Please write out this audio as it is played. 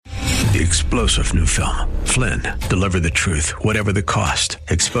The explosive new film, Flynn, deliver the truth, whatever the cost,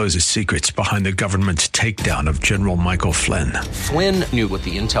 exposes secrets behind the government's takedown of General Michael Flynn. Flynn knew what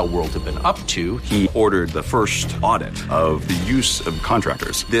the intel world had been up to. He ordered the first audit of the use of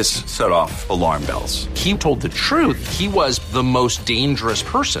contractors. This set off alarm bells. He told the truth. He was the most dangerous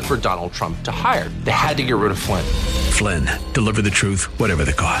person for Donald Trump to hire. They had to get rid of Flynn. Flynn, deliver the truth, whatever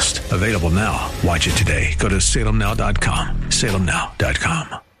the cost. Available now. Watch it today. Go to salemnow.com.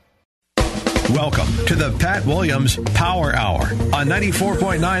 salemnow.com. Welcome to the Pat Williams Power Hour on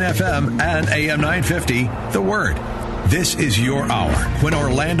 94.9 FM and AM 950, The Word. This is your hour when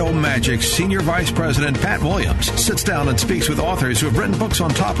Orlando Magic's Senior Vice President Pat Williams sits down and speaks with authors who have written books on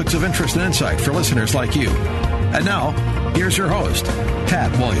topics of interest and insight for listeners like you. And now, here's your host,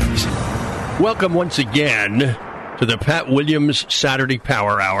 Pat Williams. Welcome once again to the Pat Williams Saturday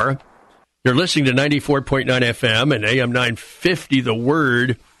Power Hour. You're listening to 94.9 FM and AM 950, The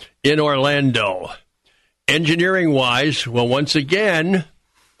Word, in Orlando. Engineering-wise, well, once again,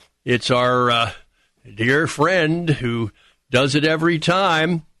 it's our dear friend who does it every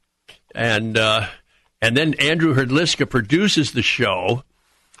time, and then Andrew Herdliska produces the show.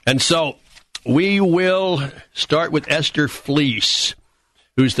 And so we will start with Esther Fleece,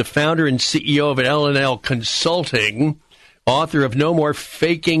 who's the founder and CEO of L&L Consulting, author of No More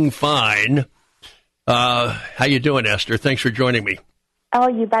Faking Fine. How you doing, Esther? Thanks for joining me. Oh,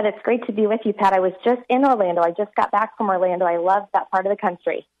 you bet. It's great to be with you, Pat. I was just in Orlando. I just got back from Orlando. I love that part of the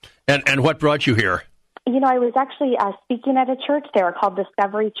country. And what brought you here? You know, I was actually speaking at a church there called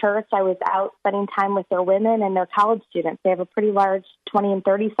Discovery Church. I was out spending time with their women and their college students. They have a pretty large 20 and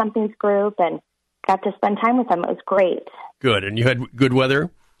 30-somethings group, and got to spend time with them. It was great. Good. And you had good weather?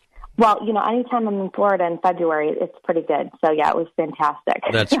 Well, you know, anytime I'm in Florida in February, it's pretty good. So, yeah, it was fantastic.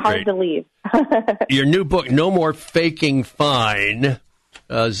 That's hard to leave. Your new book, No More Faking Fine,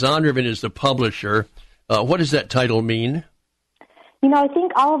 Zondervan is the publisher. What does that title mean? You know, I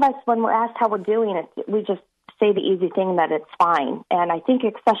think all of us, when we're asked how we're doing, we just say the easy thing that it's fine. And I think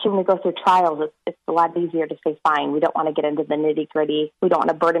especially when we go through trials, it's a lot easier to say fine. We don't want to get into the nitty-gritty. We don't want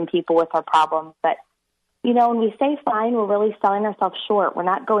to burden people with our problems. But, you know, when we say fine, we're really selling ourselves short. We're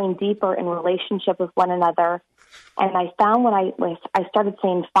not going deeper in relationship with one another. And I found when I started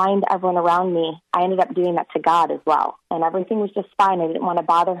saying fine to everyone around me, I ended up doing that to God as well. And everything was just fine. I didn't want to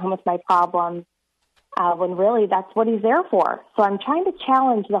bother him with my problems, when really that's what he's there for. So I'm trying to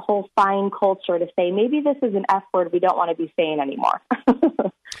challenge the whole fine culture to say maybe this is an F word we don't want to be saying anymore.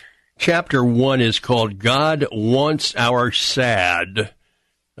 Chapter 1 is called God Wants Our Sad.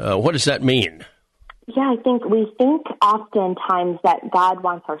 What does that mean? Yeah, I think we think oftentimes that God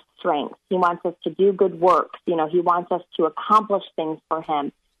wants our strength. He wants us to do good works. You know, he wants us to accomplish things for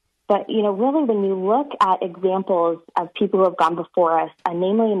him. But, you know, really when you look at examples of people who have gone before us,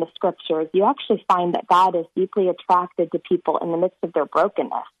 namely in the scriptures, you actually find that God is deeply attracted to people in the midst of their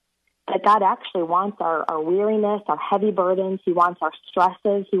brokenness. That God actually wants our weariness, our heavy burdens. He wants our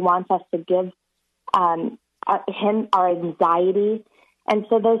stresses. He wants us to give him our anxiety. And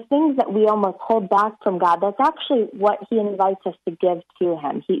so those things that we almost hold back from God, that's actually what he invites us to give to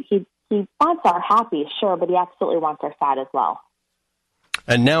him. He wants our happy, sure, but he absolutely wants our sad as well.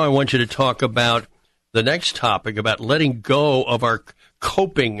 And now I want you to talk about the next topic, about letting go of our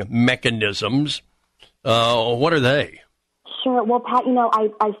coping mechanisms. What are they? Sure. Well, Pat, you know,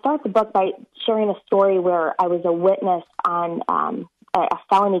 I start the book by sharing a story where I was a witness on a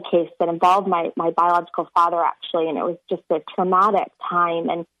felony case that involved my biological father, actually, and it was just a traumatic time.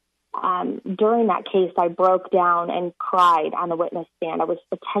 And during that case, I broke down and cried on the witness stand. I was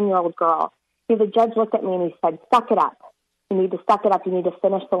a 10-year-old girl. You know, the judge looked at me and he said, "Suck it up. You need to suck it up. You need to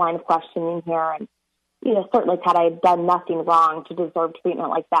finish the line of questioning here." And, you know, certainly, Pat, I had done nothing wrong to deserve treatment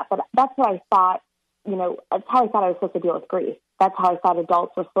like that. But that's what I thought, you know, that's how I thought I was supposed to deal with grief. That's how I thought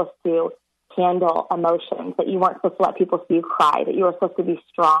adults were supposed to handle emotions, that you weren't supposed to let people see you cry, that you were supposed to be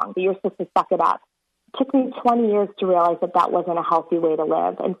strong, that you were supposed to suck it up. It took me 20 years to realize that that wasn't a healthy way to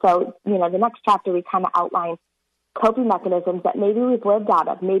live. And so, you know, the next chapter, we kind of outline coping mechanisms that maybe we've lived out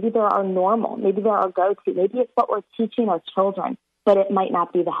of. Maybe they're our normal. Maybe they're our go-to. Maybe it's what we're teaching our children, but it might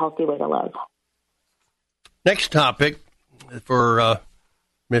not be the healthy way to live. Next topic for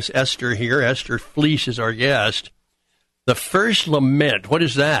Miss Esther here. Esther Fleece is our guest. The first lament. What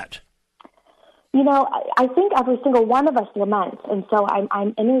is that? You know, I think every single one of us laments. And so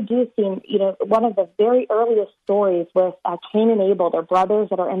I'm introducing, you know, one of the very earliest stories with Cain and Abel. They're brothers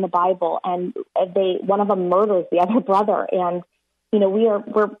that are in the Bible, and one of them murders the other brother. And, you know,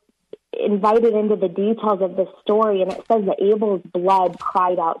 we're invited into the details of this story, and it says that Abel's blood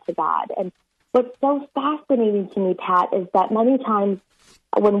cried out to God. And what's so fascinating to me, Pat, is that many times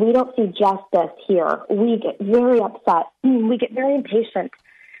when we don't see justice here, we get very upset. We get very impatient.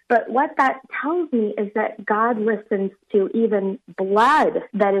 But what that tells me is that God listens to even blood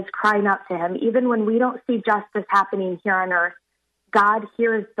that is crying out to him. Even when we don't see justice happening here on earth, God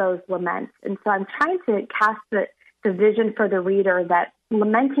hears those laments. And so I'm trying to cast the vision for the reader that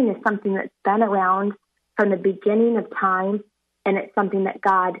lamenting is something that's been around from the beginning of time, and it's something that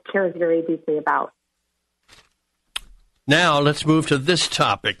God cares very deeply about. Now let's move to this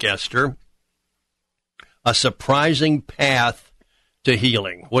topic, Esther. A surprising path to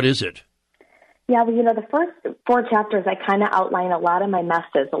healing. What is it? Yeah, well, the first 4 chapters, I kind of outline a lot of my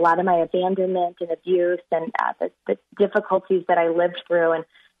messes, a lot of my abandonment and abuse and the difficulties that I lived through. And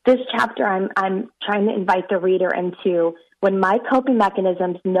this chapter, I'm trying to invite the reader into when my coping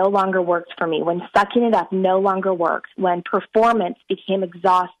mechanisms no longer worked for me, when sucking it up no longer worked, when performance became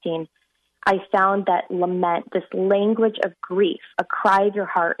exhausting, I found that lament, this language of grief, a cry of your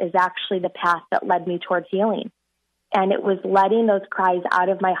heart, is actually the path that led me towards healing. And it was letting those cries out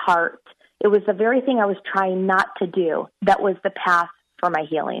of my heart. It was the very thing I was trying not to do that was the path for my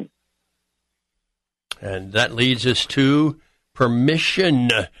healing. And that leads us to permission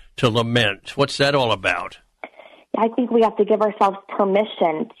to lament. What's that all about? I think we have to give ourselves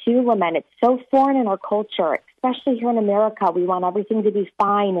permission to lament. It's so foreign in our culture, especially here in America. We want everything to be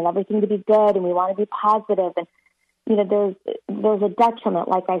fine and everything to be good, and we want to be positive. And, there's a detriment,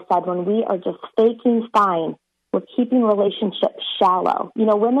 like I said, when we are just faking fine. We're keeping relationships shallow.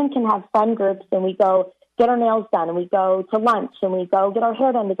 Women can have friend groups, and we go get our nails done, and we go to lunch, and we go get our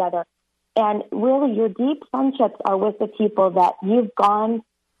hair done together. And really, your deep friendships are with the people that you've gone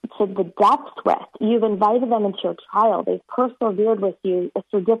to the depths with. You've invited them into your trial. They've persevered with you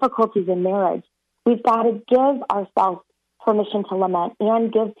through difficulties in marriage. We've got to give ourselves permission to lament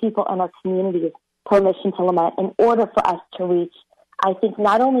and give people in our communities permission to lament in order for us to reach, I think,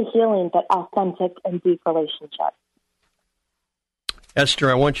 not only healing, but authentic and deep relationships.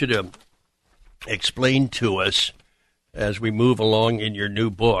 Esther, I want you to explain to us, as we move along in your new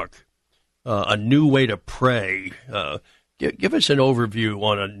book, a new way to pray. Give us an overview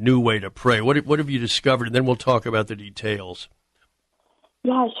on a new way to pray. What have you discovered? And then we'll talk about the details.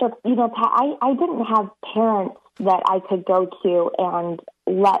 Yeah, sure. Pat, I didn't have parents that I could go to and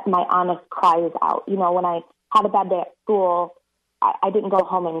let my honest cries out. When I had a bad day at school, I didn't go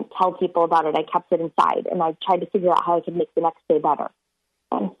home and tell people about it. I kept it inside, and I tried to figure out how I could make the next day better.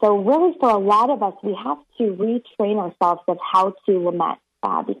 And so really for a lot of us, we have to retrain ourselves of how to lament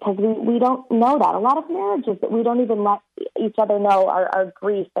because we don't know that. A lot of marriages that we don't even let each other know our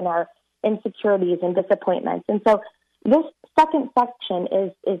grief and our insecurities and disappointments. And so this second section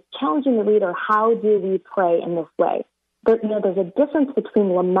is challenging the reader, how do we pray in this way? There's a difference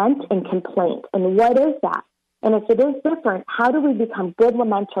between lament and complaint. And what is that? And if it is different, how do we become good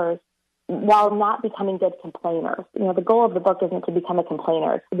lamenters while not becoming good complainers? The goal of the book isn't to become a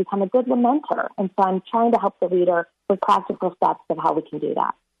complainer, it's to become a good lamenter. And so I'm trying to help the reader with practical steps of how we can do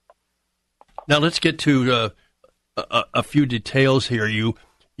that. Now let's get to a few details here. You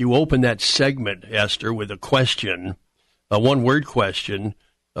open that segment, Esther, with a question, a one-word question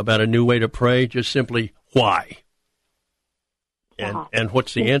about a new way to pray, just simply, why? And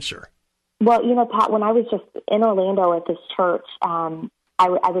what's the answer? Well, Pat, when I was just in Orlando at this church, I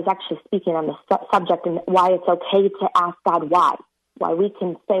was actually speaking on the subject and why it's okay to ask God why. Why we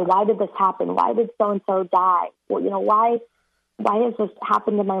can say, why did this happen? Why did so-and-so die? Well, why has this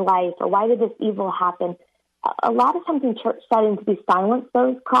happened in my life? Or why did this evil happen? A lot of times in church settings, we silence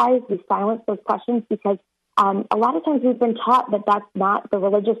those cries, we silence those questions because a lot of times we've been taught that that's not the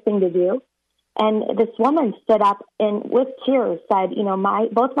religious thing to do. And this woman stood up and with tears said,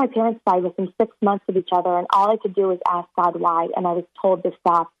 both my parents died within 6 months of each other, and all I could do was ask God why, and I was told to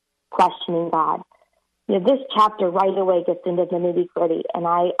stop questioning God. This chapter right away gets into the nitty-gritty, and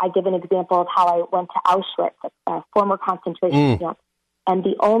I give an example of how I went to Auschwitz, a former concentration camp, and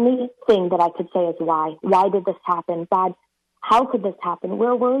the only thing that I could say is why. Why did this happen? God, how could this happen?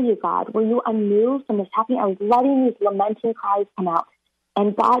 Where were you, God? Were you unmoved from this happening? I was letting these lamenting cries come out.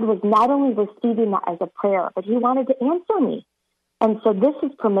 And God was not only receiving that as a prayer, but he wanted to answer me. And so this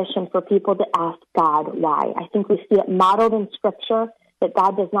is permission for people to ask God why. I think we see it modeled in Scripture, that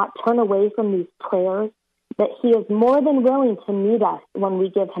God does not turn away from these prayers, that he is more than willing to meet us when we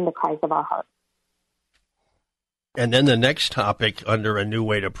give him the cries of our heart. And then the next topic under a new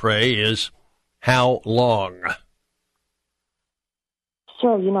way to pray is how long?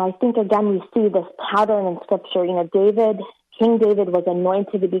 Sure. I think, again, we see this pattern in Scripture. King David was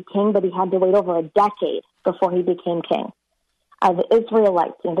anointed to be king, but he had to wait over a decade before he became king. The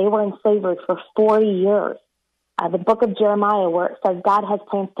Israelites, they were in slavery for 40 years. The book of Jeremiah, where it says God has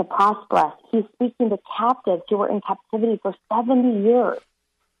plans to prosper us. He's speaking to captives who were in captivity for 70 years.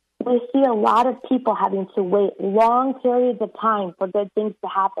 We see a lot of people having to wait long periods of time for good things to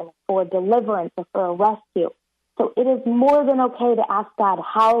happen, for deliverance or for a rescue. So it is more than okay to ask God,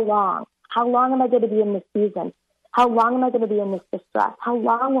 how long? How long am I going to be in this season? How long am I going to be in this distress? How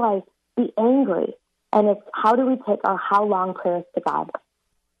long will I be angry? And it's how do we take our how long prayers to God?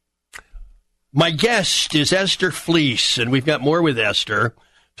 My guest is Esther Fleece, and we've got more with Esther,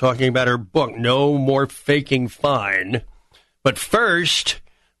 talking about her book, No More Faking Fine. But first,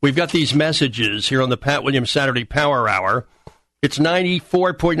 we've got these messages here on the Pat Williams Saturday Power Hour. It's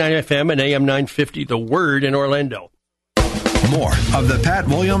 94.9 FM and AM 950, The Word in Orlando. More of the Pat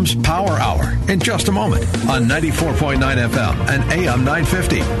Williams Power Hour in just a moment on 94.9 FM and AM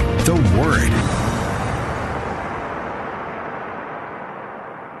 950, The Word.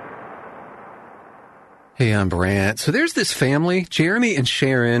 Hey, I'm Brant. So there's this family, Jeremy and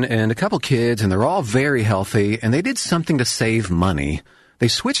Sharon, and a couple kids, and they're all very healthy, and they did something to save money. They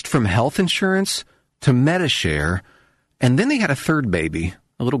switched from health insurance to Medishare, and then they had a third baby,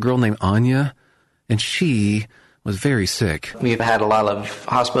 a little girl named Anya, and she was very sick. We've had a lot of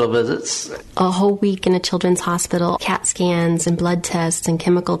hospital visits. A whole week in a children's hospital, CAT scans and blood tests and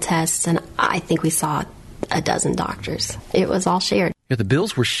chemical tests, and I think we saw a dozen doctors. It was all shared. Yeah, the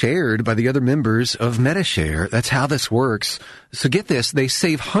bills were shared by the other members of Medishare. That's how this works. So get this, they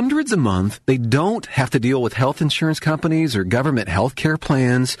save hundreds a month. They don't have to deal with health insurance companies or government health care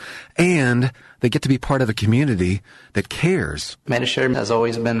plans, and they get to be part of a community that cares. Medishare has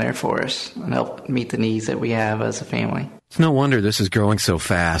always been there for us and helped meet the needs that we have as a family. It's no wonder this is growing so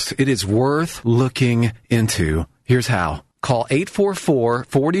fast. It is worth looking into. Here's how. Call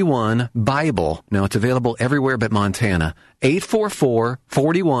 844-41-BIBLE. Now, it's available everywhere but Montana.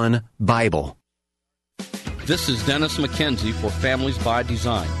 844-41-BIBLE. This is Dennis McKenzie for Families by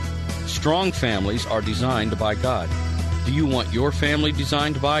Design. Strong families are designed by God. Do you want your family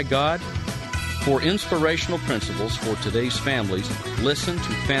designed by God? For inspirational principles for today's families, listen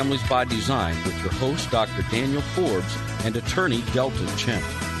to Families by Design with your host, Dr. Daniel Forbes, and attorney Delton Chen.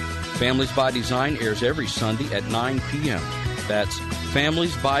 Families by Design airs every Sunday at 9 p.m. That's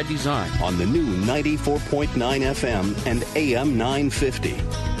Families by Design on the new 94.9 FM and AM 950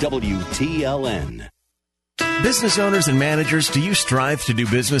 WTLN. Business owners and managers, do you strive to do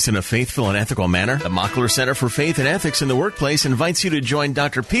business in a faithful and ethical manner? The Mockler Center for Faith and Ethics in the Workplace invites you to join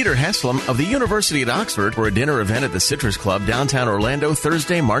Dr. Peter Haslam of the University at Oxford for a dinner event at the Citrus Club, downtown Orlando,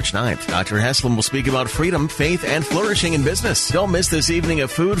 Thursday, March 9th. Dr. Haslam will speak about freedom, faith, and flourishing in business. Don't miss this evening of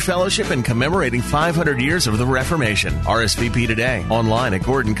food, fellowship, and commemorating 500 years of the Reformation. RSVP today. Online at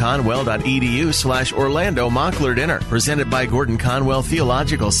gordonconwell.edu/Orlando Mockler Dinner. Presented by Gordon Conwell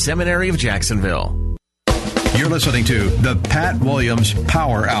Theological Seminary of Jacksonville. You're listening to the Pat Williams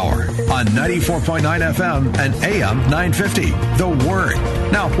Power Hour on 94.9 FM and AM 950, The Word.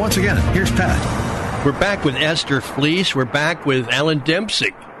 Now, once again, here's Pat. We're back with Esther Fleece. We're back with Alan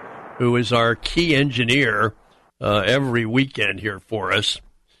Dempsey, who is our key engineer every weekend here for us.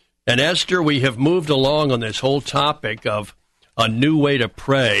 And Esther, we have moved along on this whole topic of a new way to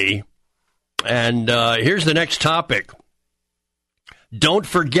pray. And here's the next topic. Don't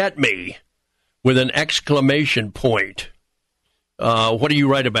forget me. With an exclamation point. What do you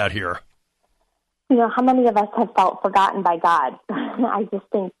write about here? You know, how many of us have felt forgotten by God? I just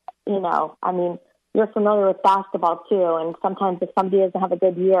think, you're familiar with basketball too, and sometimes if somebody doesn't have a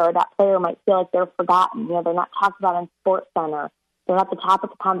good year, that player might feel like they're forgotten. You know, they're not talked about in Sports Center. They're not the topic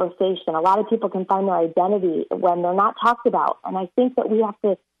of conversation. A lot of people can find their identity when they're not talked about. And I think that we have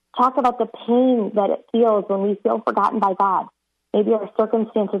to talk about the pain that it feels when we feel forgotten by God. Maybe our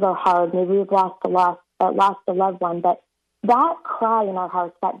circumstances are hard. Maybe we've lost a loved one. But that cry in our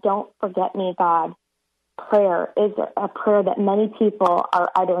hearts, that don't forget me, God, prayer is a prayer that many people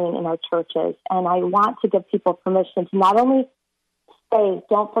are uttering in our churches. And I want to give people permission to not only say,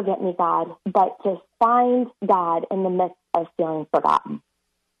 don't forget me, God, but to find God in the midst of feeling forgotten.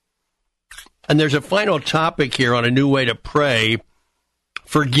 And there's a final topic here on a new way to pray.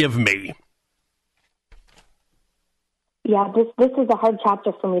 Forgive me. Yeah, this is a hard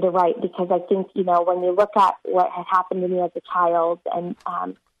chapter for me to write because I think, when you look at what had happened to me as a child and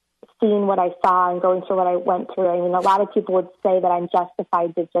seeing what I saw and going through what I went through, a lot of people would say that I'm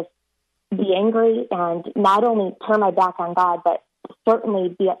justified to just be angry and not only turn my back on God, but certainly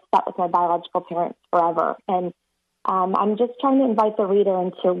be upset with my biological parents forever. And I'm just trying to invite the reader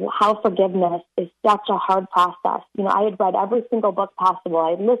into how forgiveness is such a hard process. I had read every single book possible. I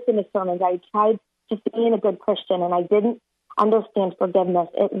had listened to sermons. I tried just being a good Christian, and I didn't understand forgiveness,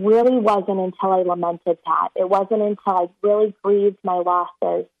 it really wasn't until I lamented that. It wasn't until I really grieved my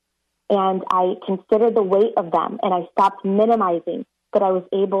losses and I considered the weight of them and I stopped minimizing that I was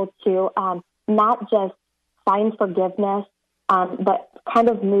able to not just find forgiveness, but kind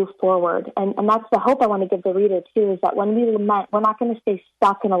of move forward. And that's the hope I want to give the reader, too, is that when we lament, we're not going to stay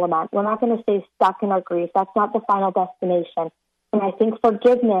stuck in a lament. We're not going to stay stuck in our grief. That's not the final destination. And I think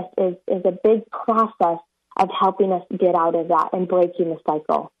forgiveness is a big process of helping us get out of that and breaking the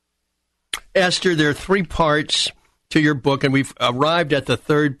cycle. Esther, there are 3 parts to your book, and we've arrived at the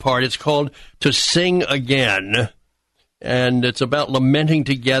 3rd part. It's called To Sing Again, and it's about lamenting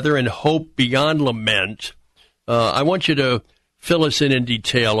together and hope beyond lament. I want you to fill us in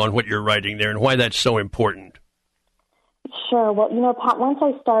detail on what you're writing there and why that's so important. Sure. Well, Pat, once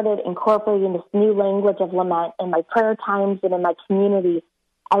I started incorporating this new language of lament in my prayer times and in my community,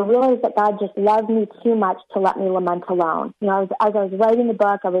 I realized that God just loved me too much to let me lament alone. As I was writing the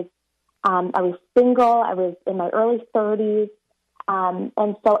book, I was single. I was in my early 30s.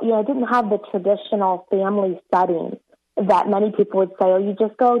 And so, I didn't have the traditional family setting that many people would say, oh, you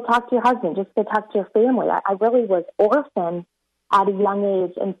just go talk to your husband, just go talk to your family. I really was orphaned at a young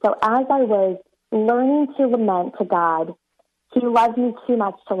age. And so as I was learning to lament to God, He loved me too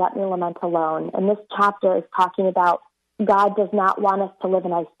much to let me lament alone. And this chapter is talking about God does not want us to live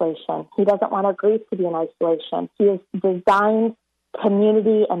in isolation. He doesn't want our grief to be in isolation. He has designed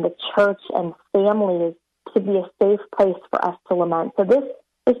community and the church and families to be a safe place for us to lament. So this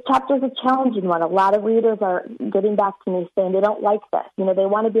chapter is a challenging one. A lot of readers are getting back to me saying they don't like this. They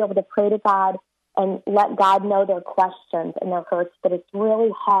want to be able to pray to God and let God know their questions and their hurts, but it's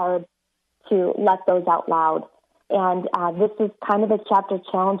really hard to let those out loud. And this is kind of a chapter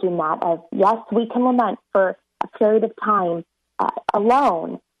challenging that of, yes, we can lament for a period of time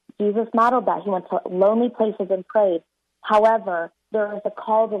alone. Jesus modeled that. He went to lonely places and prayed. However, there is a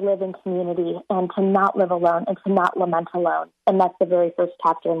call to live in community and to not live alone and to not lament alone. And that's the very first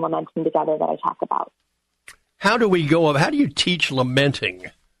chapter in Lamenting Together that I talk about. How do you teach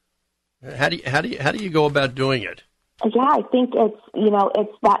lamenting? How do you go about doing it? Yeah, I think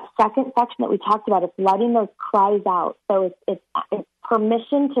it's that second section that we talked about. It's letting those cries out. So it's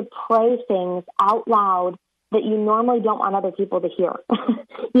permission to pray things out loud that you normally don't want other people to hear.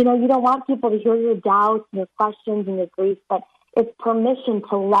 You don't want people to hear your doubts and your questions and your grief, but it's permission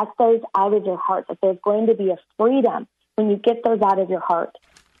to let those out of your heart, that there's going to be a freedom when you get those out of your heart.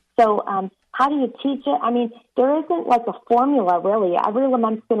 So how do you teach it? I mean, there isn't like a formula, really. Every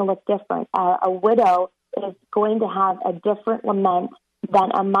lament's going to look different. A widow is going to have a different lament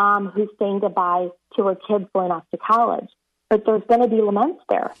than a mom who's saying goodbye to her kids going off to college. But there's going to be laments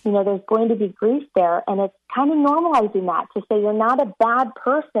there. There's going to be grief there, and it's kind of normalizing that to say you're not a bad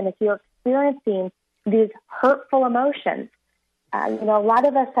person if you're experiencing these hurtful emotions. A lot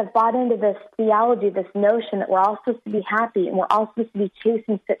of us have bought into this theology, this notion that we're all supposed to be happy and we're all supposed to be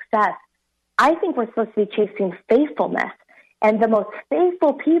chasing success. I think we're supposed to be chasing faithfulness, and the most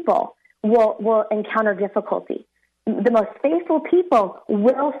faithful people will encounter difficulty. The most faithful people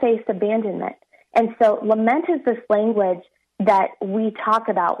will face abandonment. And so lament is this language that we talk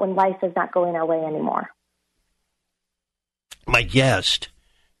about when life is not going our way anymore. My guest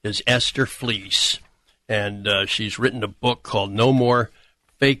is Ester Fleece, and she's written a book called No More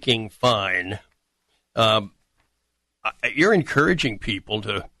Faking Fine. You're encouraging people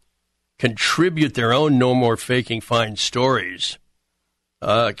to contribute their own No More Faking Fine stories.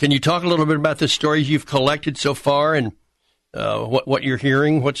 Can you talk a little bit about the stories you've collected so far and what you're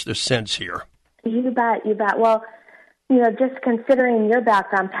hearing? What's the sense here? You bet. Well, just considering your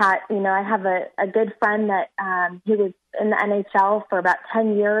background, Pat, I have a good friend that he was in the NHL for about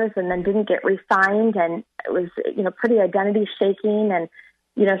 10 years and then didn't get re-signed, and it was, pretty identity shaking. And,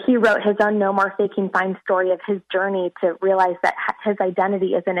 he wrote his own No More Faking Fine story of his journey to realize that his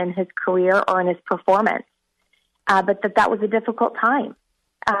identity isn't in his career or in his performance, but that was a difficult time.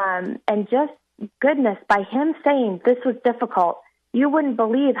 And just goodness, by him saying this was difficult, you wouldn't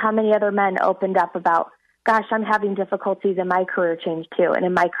believe how many other men opened up about, gosh, I'm having difficulties in my career change too, and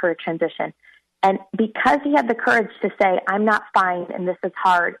in my career transition. And because he had the courage to say, I'm not fine and this is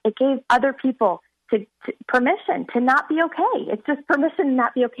hard, it gave other people to permission to not be okay. It's just permission to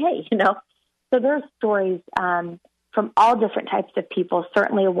not be okay, So there's stories from all different types of people,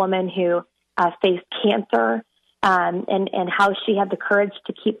 certainly a woman who faced cancer and how she had the courage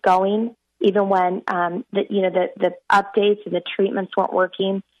to keep going even when the updates and the treatments weren't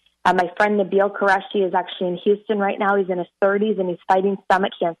working. My friend Nabil Qureshi is actually in Houston right now. He's in his 30s and he's fighting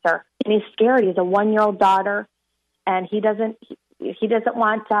stomach cancer. And he's scared. He has a 1-year-old daughter, and he doesn't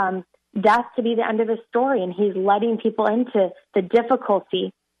want death to be the end of his story, and he's letting people into the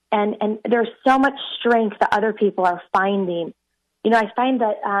difficulty. And there's so much strength that other people are finding. I find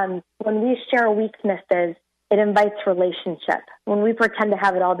that when we share weaknesses, it invites relationship. When we pretend to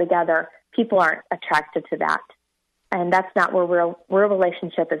have it all together, people aren't attracted to that. And that's not where real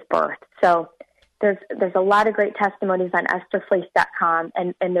relationship is birthed. So there's a lot of great testimonies on EsterFleece.com,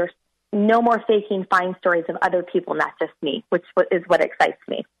 and there's no more faking fine stories of other people, not just me, which is what excites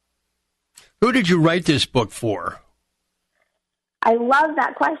me. Who did you write this book for? I love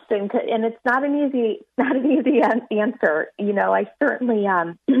that question, and it's not an easy answer. I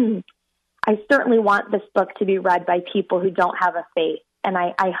certainly want this book to be read by people who don't have a faith, and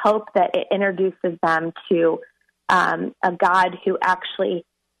I hope that it introduces them to a God who actually,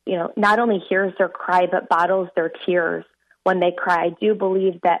 not only hears their cry but bottles their tears when they cry. I do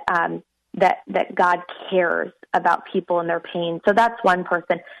believe that that God cares about people and their pain. So that's one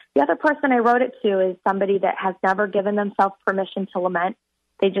person. The other person I wrote it to is somebody that has never given themselves permission to lament.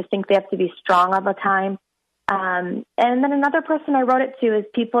 They just think they have to be strong all the time. And then another person I wrote it to is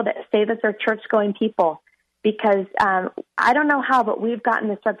people that say that they're church-going people, because I don't know how, but we've gotten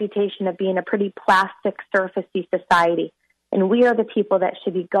this reputation of being a pretty plastic, surfacey society. And we are the people that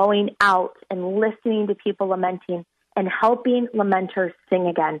should be going out and listening to people lamenting and helping lamenters sing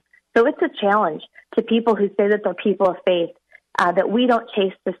again. So it's a challenge to people who say that they're people of faith, that we don't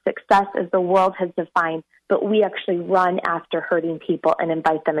chase the success as the world has defined, but we actually run after hurting people and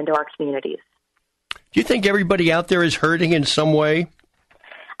invite them into our communities. Do you think everybody out there is hurting in some way?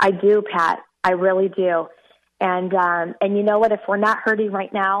 I do, Pat. I really do. And you know what? If we're not hurting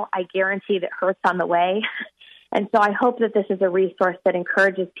right now, I guarantee that hurt's on the way. And so I hope that this is a resource that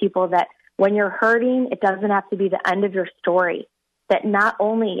encourages people that when you're hurting, it doesn't have to be the end of your story. That not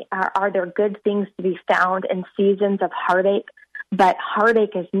only are there good things to be found in seasons of heartache, but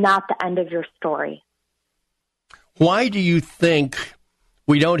heartache is not the end of your story. Why do you think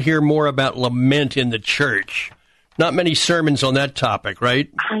we don't hear more about lament in the church? Not many sermons on that topic, right?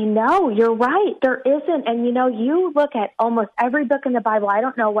 I know, you're right. There isn't. And you look at almost every book in the Bible. I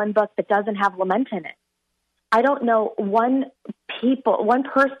don't know one book that doesn't have lament in it. I don't know one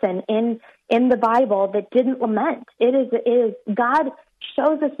person in the Bible that didn't lament. It is God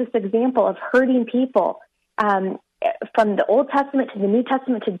shows us this example of hurting people from the Old Testament to the New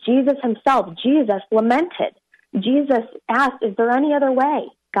Testament to Jesus himself. Jesus lamented. Jesus asked, "Is there any other way,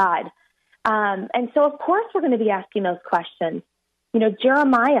 God?" And so, of course, we're going to be asking those questions.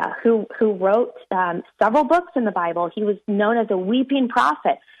 Jeremiah, who wrote several books in the Bible, he was known as a weeping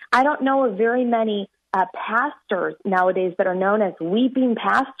prophet. I don't know of very many pastors nowadays that are known as weeping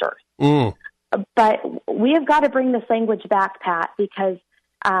pastors. But we have got to bring this language back, Pat, because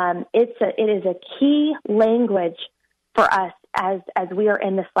it is a key language for us as we are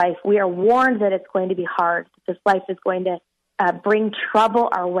in this life. We are warned that it's going to be hard. This life is going to bring trouble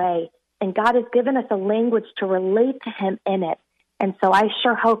our way. And God has given us a language to relate to him in it. And so I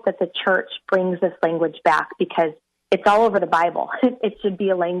sure hope that the church brings this language back, because it's all over the Bible. It should be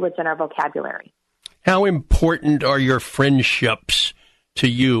a language in our vocabulary. How important are your friendships to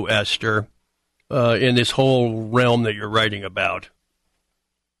you, Esther, in this whole realm that you're writing about?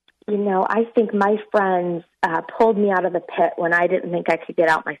 I think my friends pulled me out of the pit when I didn't think I could get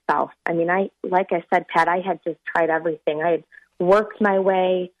out myself. I mean, like I said, Pat, I had just tried everything. I had worked my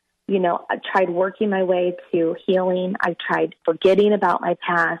way, I tried working my way to healing. I tried forgetting about my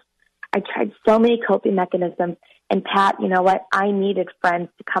past. I tried so many coping mechanisms. And Pat, you know what? I needed friends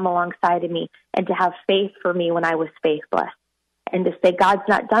to come alongside of me and to have faith for me when I was faithless. And to say, God's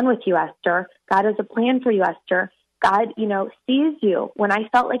not done with you, Esther. God has a plan for you, Esther. God, sees you when I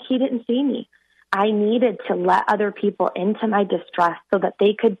felt like he didn't see me. I needed to let other people into my distress so that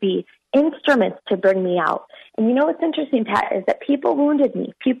they could be instruments to bring me out. And what's interesting, Pat, is that people wounded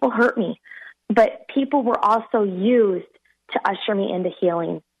me. People hurt me. But people were also used to usher me into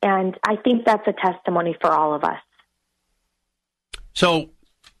healing. And I think that's a testimony for all of us. So,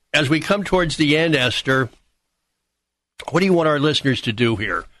 as we come towards the end, Esther, what do you want our listeners to do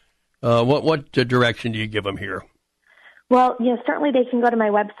here? What direction do you give them here? Well, certainly they can go to my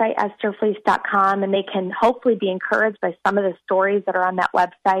website, EsterFleece.com, and they can hopefully be encouraged by some of the stories that are on that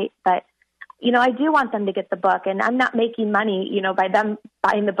website. But, I do want them to get the book, and I'm not making money, by them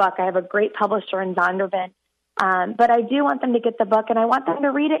buying the book. I have a great publisher in Zondervan. But I do want them to get the book, and I want them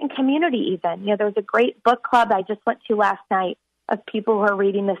to read it in community even. There's a great book club I just went to last night of people who are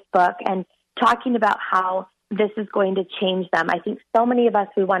reading this book and talking about how this is going to change them. I think so many of us,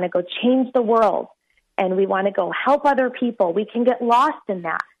 we want to go change the world, and we want to go help other people. We can get lost in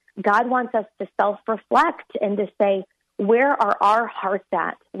that. God wants us to self-reflect and to say, where are our hearts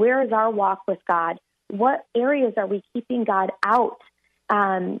at? Where is our walk with God? What areas are we keeping God out?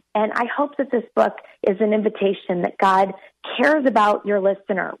 And I hope that this book is an invitation that God cares about your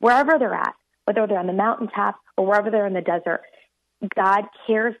listener, wherever they're at, whether they're on the mountaintop or wherever they're in the desert. God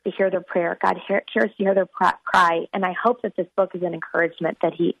cares to hear their prayer. God cares to hear their cry. And I hope that this book is an encouragement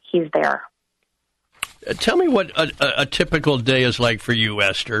that he's there. Tell me what a typical day is like for you,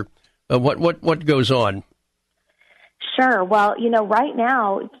 Esther. What goes on? Sure. Well, right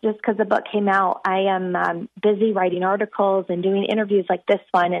now, just because the book came out, I am busy writing articles and doing interviews like this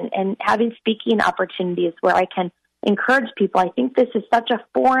one and having speaking opportunities where I can encourage people. I think this is such a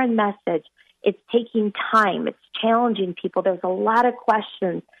foreign message. It's taking time. It's challenging people. There's a lot of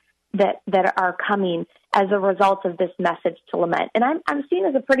questions that are coming as a result of this message to lament. And I'm seen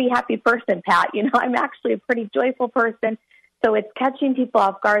as a pretty happy person, Pat. I'm actually a pretty joyful person. So it's catching people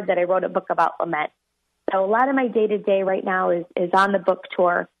off guard that I wrote a book about lament. So a lot of my day-to-day right now is on the book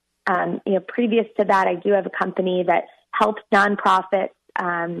tour. Previous to that, I do have a company that helps nonprofits,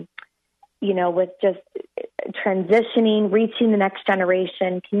 with just transitioning, reaching the next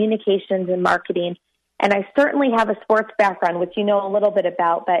generation, communications and marketing. And I certainly have a sports background, which you know a little bit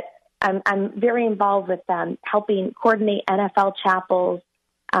about, but I'm very involved with helping coordinate NFL chapels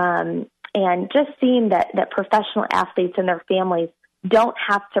and just seeing that professional athletes and their families don't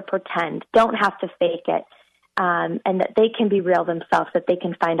have to pretend, don't have to fake it, and that they can be real themselves, that they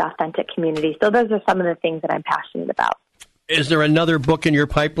can find authentic community. So those are some of the things that I'm passionate about. Is there another book in your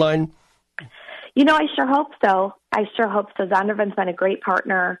pipeline? I sure hope so. Zondervan's been a great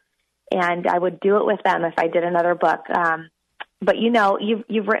partner, and I would do it with them if I did another book. But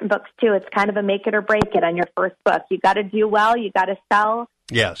you've written books too. It's kind of a make it or break it on your first book. You got to do well. You got to sell.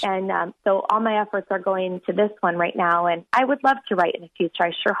 Yes. And so all my efforts are going to this one right now, and I would love to write in the future.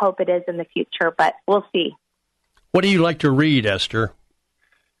 I sure hope it is in the future, but we'll see. What do you like to read, Esther?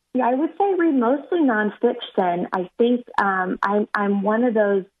 Yeah, I would say read mostly nonfiction. I think I'm one of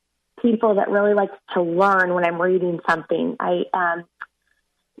those people that really likes to learn when I'm reading something. I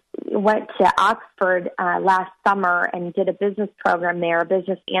went to Oxford last summer and did a business program there, a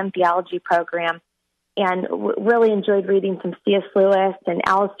business and theology program, and really enjoyed reading some C.S. Lewis and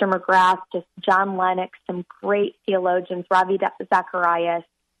Alistair McGrath, just John Lennox, some great theologians, Ravi Zacharias.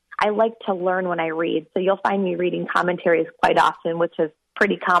 I like to learn when I read, so you'll find me reading commentaries quite often, which is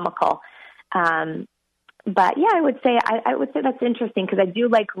pretty comical. But yeah, I would say that's interesting because I do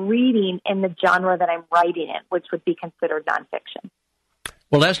like reading in the genre that I'm writing in, which would be considered nonfiction.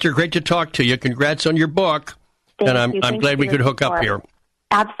 Well, Esther, great to talk to you. Congrats on your book. And I'm glad we could hook up here.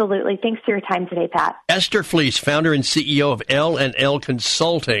 Absolutely. Thanks for your time today, Pat. Esther Fleece, founder and CEO of L&L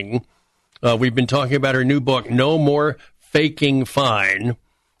Consulting. We've been talking about her new book, No More Faking Fine.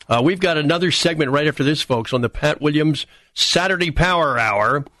 We've got another segment right after this, folks, on the Pat Williams Saturday Power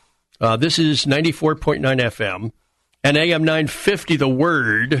Hour. This is 94.9 FM and AM 950, The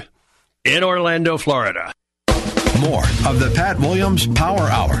Word, in Orlando, Florida. More of the Pat Williams Power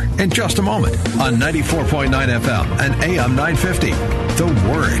Hour in just a moment on 94.9 FM and AM 950, The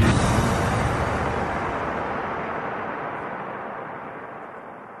Word.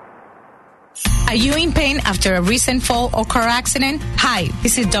 Are you in pain after a recent fall or car accident? Hi,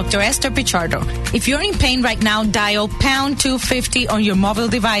 this is Dr. Ester Pichardo. If you're in pain right now, dial pound 250 on your mobile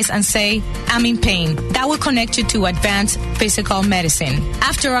device and say, I'm in pain. That will connect you to advanced physical medicine.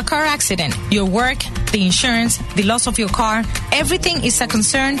 After a car accident, your work, the insurance, the loss of your car, everything is a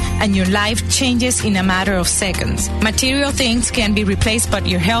concern and your life changes in a matter of seconds. Material things can be replaced, but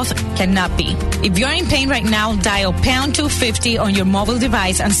your health cannot be. If you're in pain right now, dial pound 250 on your mobile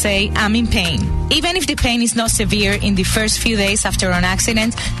device and say, I'm in pain. Even if the pain is not severe in the first few days after an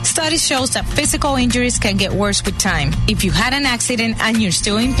accident, studies show that physical injuries can get worse with time. If you had an accident and you're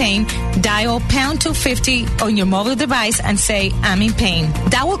still in pain, dial pound 250 on your mobile device and say, I'm in pain.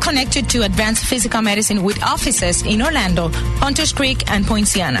 That will connect you to Advanced Physical Medicine with offices in Orlando, Hunters Creek, and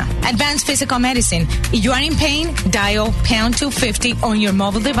Poinciana. Advanced Physical Medicine. If you are in pain, dial pound 250 on your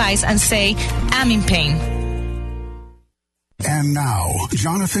mobile device and say, I'm in pain. And now,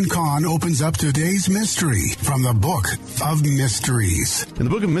 Jonathan Cahn opens up today's mystery from the Book of Mysteries. In the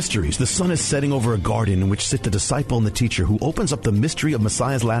Book of Mysteries, the sun is setting over a garden in which sit the disciple and the teacher who opens up the mystery of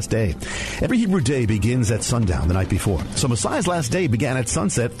Messiah's last day. Every Hebrew day begins at sundown the night before. So Messiah's last day began at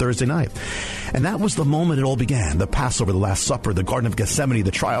sunset Thursday night. And that was the moment it all began. The Passover, the Last Supper, the Garden of Gethsemane,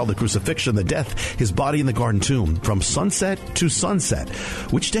 the trial, the crucifixion, the death, his body in the garden tomb. From sunset to sunset.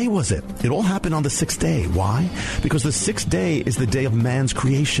 Which day was it? It all happened on the sixth day. Why? Because the sixth day day is the day of man's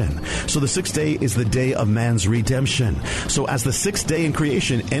creation. So the sixth day is the day of man's redemption. So as the sixth day in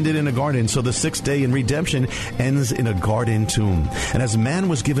creation ended in a garden, so the sixth day in redemption ends in a garden tomb. And as man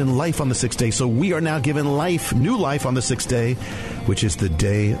was given life on the sixth day, so we are now given life, new life on the sixth day, which is the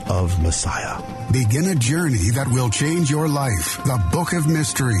day of Messiah. Begin a journey that will change your life. The Book of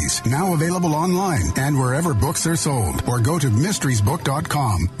Mysteries, now available online and wherever books are sold. Or go to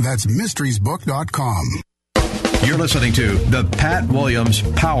mysteriesbook.com. That's mysteriesbook.com. You're listening to the Pat Williams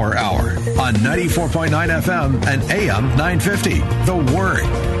Power Hour on 94.9 FM and AM 950. The Word.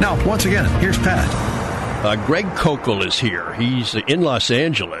 Now, once again, here's Pat. Greg Kokel is here. He's in Los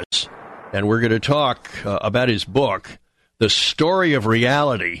Angeles, and we're going to talk about his book, The Story of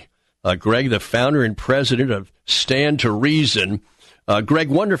Reality. Greg, the founder and president of Stand to Reason. Greg,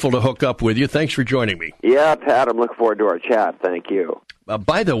 wonderful to hook up with you. Thanks for joining me. Yeah, Pat, I'm looking forward to our chat. Thank you.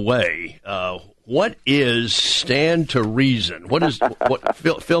 By the way, what is Stand to Reason?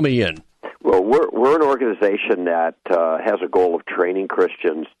 Fill me in. Well, we're an organization that has a goal of training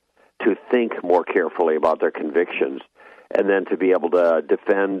Christians to think more carefully about their convictions and then to be able to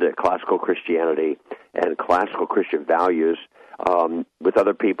defend classical Christianity and classical Christian values with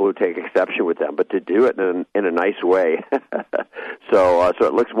other people who take exception with them, but to do it in a nice way. So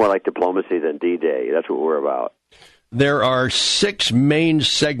it looks more like diplomacy than D-Day. That's what we're about. There are 6 main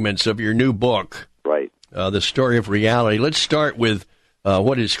segments of your new book, right? The Story of Reality. Let's start with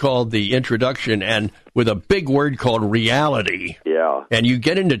what is called the introduction, and with a big word called reality. Yeah. And you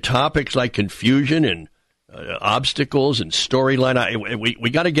get into topics like confusion and obstacles and storyline. We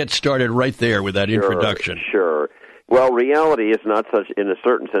got to get started right there with that introduction. Sure. Well, reality is not such, in a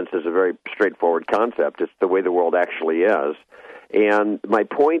certain sense, is a very straightforward concept. It's the way the world actually is. And my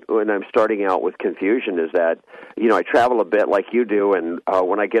point when I'm starting out with confusion is that, I travel a bit like you do, and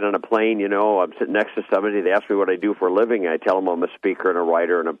when I get on a plane, I'm sitting next to somebody, they ask me what I do for a living, I tell them I'm a speaker and a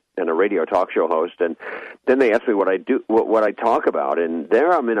writer and a radio talk show host, and then they ask me what I do, what I talk about, and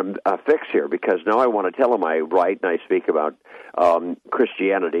there I'm in a fix here, because now I want to tell them I write and I speak about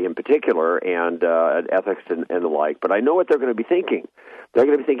Christianity in particular, and ethics and the like, but I know what they're going to be thinking. They're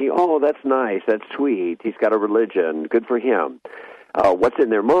going to be thinking, oh, that's nice, that's sweet, he's got a religion, good for him. What's in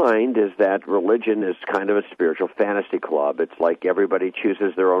their mind is that religion is kind of a spiritual fantasy club. It's like everybody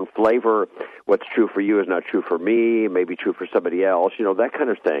chooses their own flavor. What's true for you is not true for me, maybe true for somebody else, that kind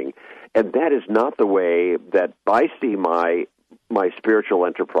of thing. And that is not the way that I see my spiritual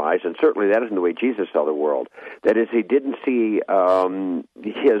enterprise, and certainly that isn't the way Jesus saw the world. That is, he didn't see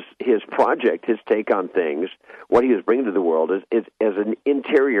his project, his take on things, what he was bringing to the world is as an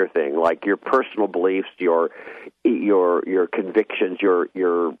interior thing, like your personal beliefs, your convictions,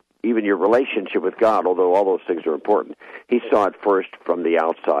 even your relationship with God, although all those things are important. He saw it first from the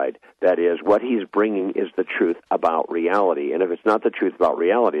outside. That is, what he's bringing is the truth about reality. And if it's not the truth about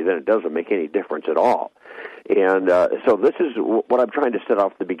reality, then it doesn't make any difference at all. And so this is what I'm trying to set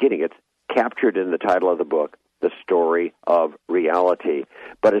off at the beginning. It's captured in the title of the book, The Story of Reality.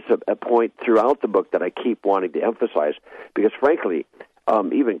 But it's a point throughout the book that I keep wanting to emphasize, because frankly,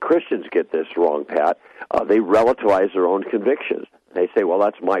 even Christians get this wrong, Pat. They relativize their own convictions. They say, well,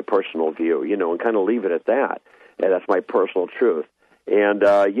 that's my personal view, and kind of leave it at that. And that's my personal truth. And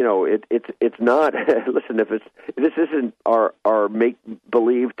it's not. Listen, this isn't our make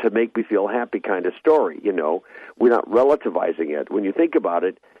believe to make me feel happy kind of story. We're not relativizing it. When you think about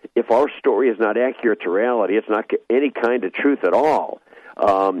it, if our story is not accurate to reality, it's not any kind of truth at all.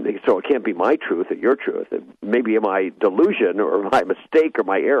 So it can't be my truth or your truth. It may be my delusion or my mistake or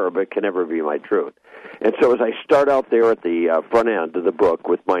my error, but it can never be my truth. And so as I start out there at the front end of the book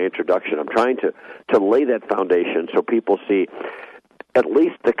with my introduction, I'm trying to lay that foundation so people see at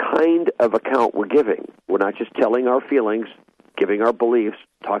least the kind of account we're giving. We're not just telling our feelings, giving our beliefs,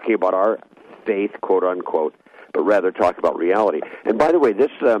 talking about our faith, quote unquote, but rather talk about reality. And by the way,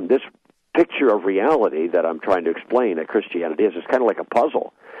 this picture of reality that I'm trying to explain that Christianity is kind of like a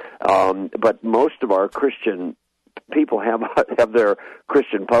puzzle. But most of our Christian people have their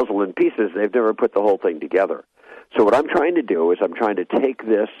Christian puzzle in pieces. They've never put the whole thing together. So what I'm trying to do is I'm trying to take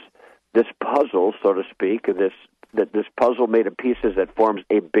this puzzle, so to speak, this puzzle made of pieces that forms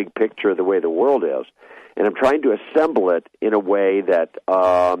a big picture of the way the world is, and I'm trying to assemble it in a way that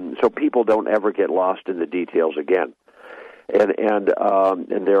so people don't ever get lost in the details again. And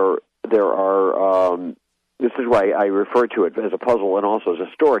there are this is why I refer to it as a puzzle and also as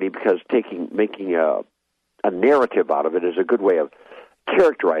a story, because making a narrative out of it is a good way of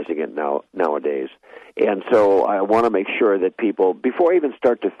characterizing it nowadays. And so I want to make sure that people, before I even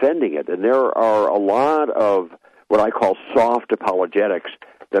start defending it, and there are a lot of what I call soft apologetics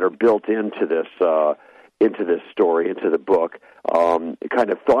that are built into this into this story, into the book, kind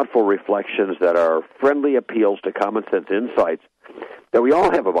of thoughtful reflections that are friendly appeals to common sense insights that we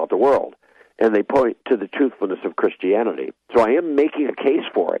all have about the world, and they point to the truthfulness of Christianity. So I am making a case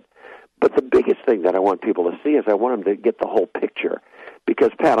for it. But the biggest thing that I want people to see is I want them to get the whole picture. Because,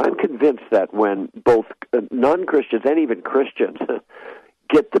 Pat, I'm convinced that when both non-Christians and even Christians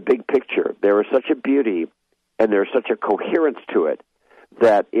get the big picture, there is such a beauty and there's such a coherence to it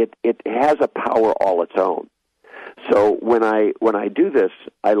that it has a power all its own. So when I do this,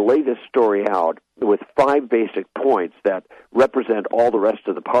 I lay this story out with 5 basic points that represent all the rest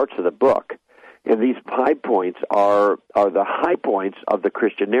of the parts of the book. And these 5 points are the high points of the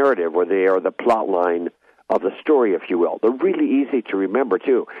Christian narrative, or they are the plot line of the story, if you will. They're really easy to remember,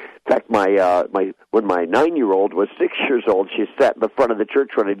 too. In fact, when my 9-year-old was 6 years old, she sat in the front of the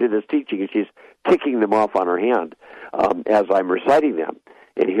church when I did this teaching, and she's ticking them off on her hand as I'm reciting them.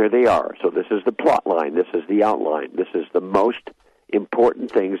 And here they are. So this is the plot line. This is the outline. This is the most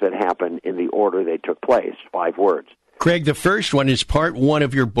important things that happen in the order they took place. 5 words. Craig, the first one is part 1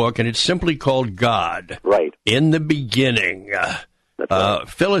 of your book, and it's simply called God. Right. In the beginning. Right.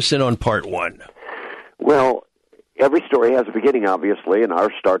 Fill us in on part 1. Well, every story has a beginning, obviously, and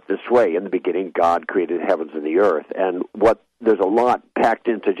ours start this way. In the beginning, God created the heavens and the earth. And there's a lot packed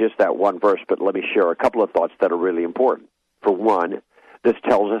into just that one verse, but let me share a couple of thoughts that are really important. For one, this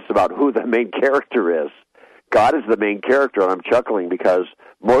tells us about who the main character is. God is the main character, and I'm chuckling because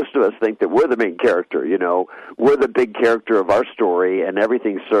most of us think that we're the main character, We're the big character of our story, and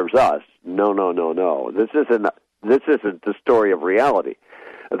everything serves us. No. This isn't the story of reality.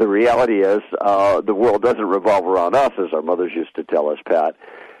 The reality is the world doesn't revolve around us, as our mothers used to tell us, Pat.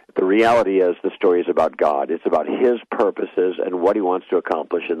 The reality is the story is about God. It's about His purposes and what He wants to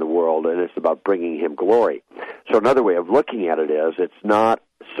accomplish in the world, and it's about bringing Him glory. So another way of looking at it is it's not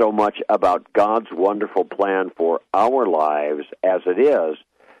so much about God's wonderful plan for our lives as it is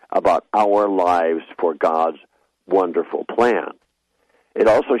about our lives for God's wonderful plan. It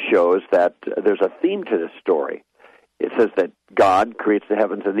also shows that there's a theme to this story. It says that God creates the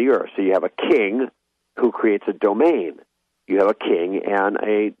heavens and the earth. So you have a king who creates a domain. You have a king and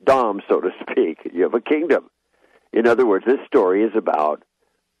a dom, so to speak. You have a kingdom. In other words, this story is about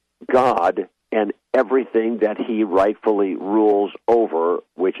God and everything that He rightfully rules over,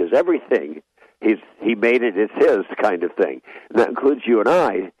 which is everything. He made it, it's His kind of thing. And that includes you and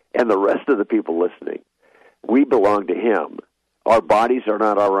I and the rest of the people listening. We belong to Him. Our bodies are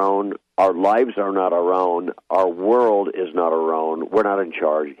not our own. Our lives are not our own. Our world is not our own. We're not in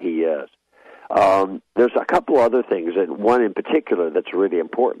charge. He is. There's a couple other things, and one in particular that's really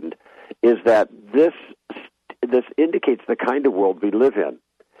important, is that this indicates the kind of world we live in.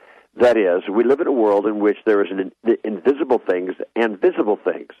 That is, we live in a world in which there is invisible things and visible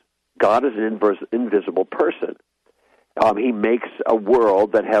things. God is an invisible person. He makes a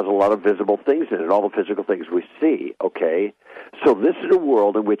world that has a lot of visible things in it, all the physical things we see, okay? So this is a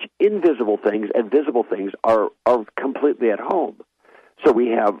world in which invisible things and visible things are completely at home. So we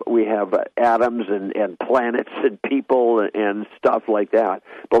have atoms and planets and people and stuff like that,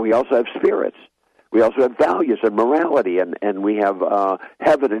 but we also have spirits. We also have values and morality, and we have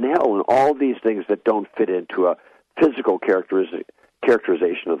heaven and hell and all these things that don't fit into a physical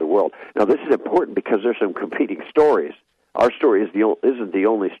characterization of the world. Now, this is important because there's some competing stories. Our story isn't the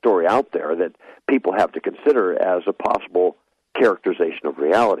only story out there that people have to consider as a possible characterization of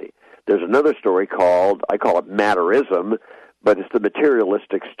reality. There's another story I call it matterism, but it's the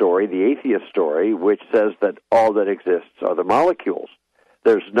materialistic story, the atheist story, which says that all that exists are the molecules.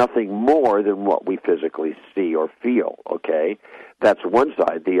 There's nothing more than what we physically see or feel, okay? That's one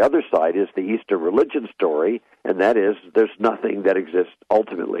side. The other side is the Eastern religion story, and that is there's nothing that exists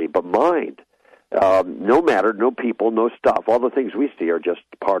ultimately but mind. No matter, no people, no stuff. All the things we see are just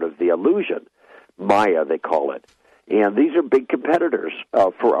part of the illusion. Maya, they call it. And these are big competitors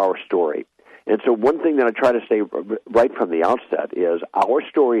for our story. And so one thing that I try to say right from the outset is our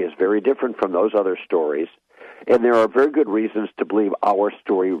story is very different from those other stories, and there are very good reasons to believe our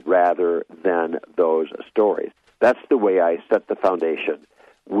story rather than those stories. That's the way I set the foundation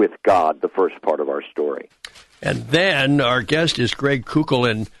with God, the first part of our story. And then our guest is Greg Kuchel,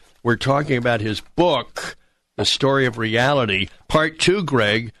 and we're talking about his book, The Story of Reality. Part 2,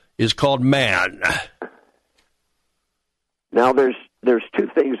 Greg, is called Man. Now, there's 2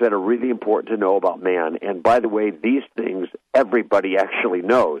 things that are really important to know about man, and by the way, these things everybody actually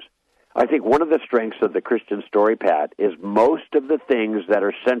knows. I think one of the strengths of the Christian story, Pat, is most of the things that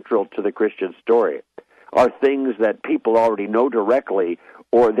are central to the Christian story are things that people already know directly,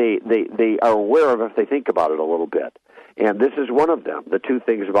 or they are aware of if they think about it a little bit. And this is one of them, the two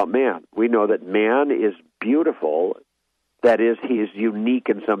things about man. We know that man is beautiful. That is, he is unique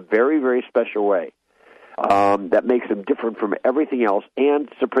in some very, very special way that makes him different from everything else and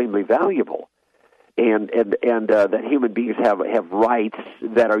supremely valuable. And that human beings have rights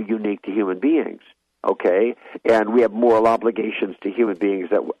that are unique to human beings, okay? And we have moral obligations to human beings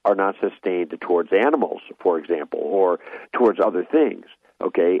that are not sustained towards animals, for example, or towards other things,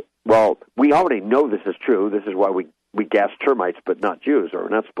 okay? Well, we already know this is true. This is why we gas termites but not Jews, or we're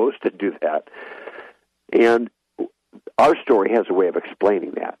not supposed to do that. And our story has a way of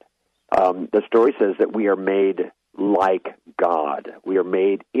explaining that. The story says that we are made like God. We are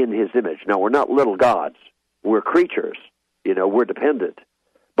made in his image. Now, we're not little gods. We're creatures. We're dependent.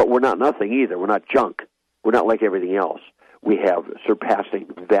 But we're not nothing either. We're not junk. We're not like everything else. We have surpassing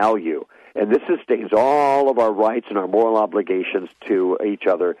value. And this sustains all of our rights and our moral obligations to each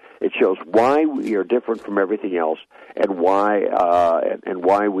other. It shows why we are different from everything else and why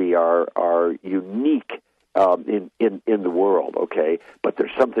we are unique in the world, okay? But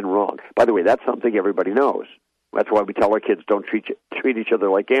there's something wrong. By the way, that's something everybody knows. That's why we tell our kids don't treat each other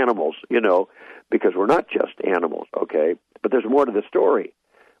like animals, because we're not just animals, okay? But there's more to the story.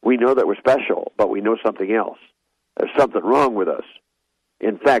 We know that we're special, but we know something else. There's something wrong with us.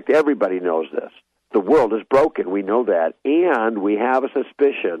 In fact, everybody knows this. The world is broken. We know that. And we have a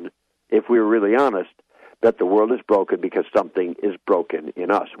suspicion, if we're really honest, that the world is broken because something is broken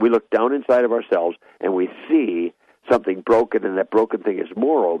in us. We look down inside of ourselves and we see something broken, and that broken thing is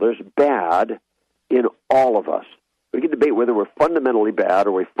moral. There's bad in all of us. We can debate whether we're fundamentally bad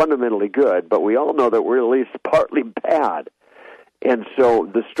or we're fundamentally good, but we all know that we're at least partly bad. And so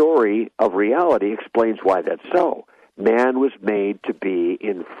the story of reality explains why that's so. Man was made to be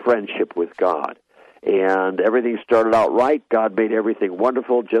in friendship with God. And everything started out right. God made everything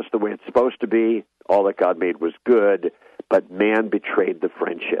wonderful, just the way it's supposed to be. All that God made was good, but man betrayed the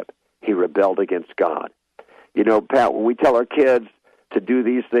friendship. He rebelled against God. Pat, when we tell our kids to do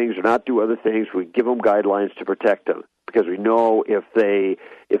these things or not do other things, we give them guidelines to protect them, because we know if they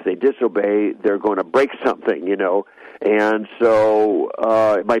disobey, they're going to break something, And so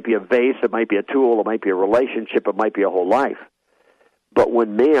it might be a vase, it might be a tool, it might be a relationship, it might be a whole life. But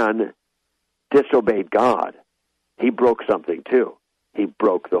when man disobeyed God, he broke something too. He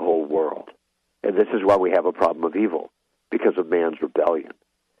broke the whole world. And this is why we have a problem of evil, because of man's rebellion.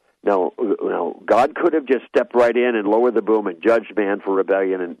 Now, God could have just stepped right in and lowered the boom and judged man for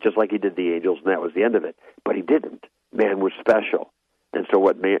rebellion, and just like he did the angels, and that was the end of it. But he didn't. Man was special. And so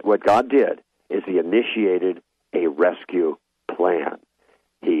what God did is he initiated a rescue plan.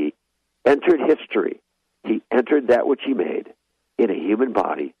 He entered history. He entered that which he made in a human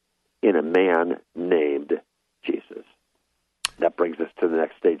body, in a man named Jesus. That brings us to the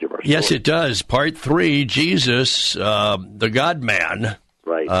next stage of our story. Yes, it does. Part 3, Jesus, the God-man.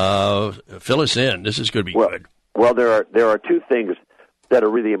 Right. Fill us in. This is going to be good. Well, there are two things that are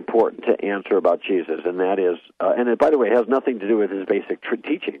really important to answer about Jesus, and that is, and it, by the way, it has nothing to do with his basic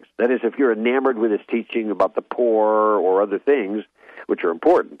teachings. That is, if you're enamored with his teaching about the poor or other things, which are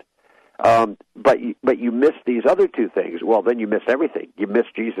important, but you miss these other two things, well, then you miss everything. You miss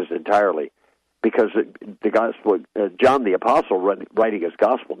Jesus entirely, because the gospel, John the Apostle, writing his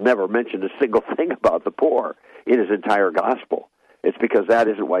gospel, never mentioned a single thing about the poor in his entire gospel. It's because that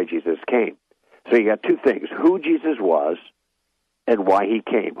isn't why Jesus came. So you got two things: who Jesus was and why he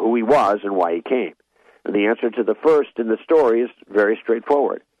came. Who he was and why he came. And the answer to the first in the story is very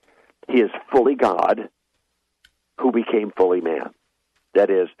straightforward. He is fully God who became fully man. That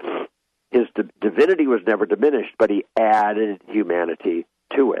is, his divinity was never diminished, but he added humanity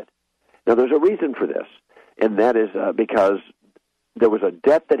to it. Now, there's a reason for this, and that is because there was a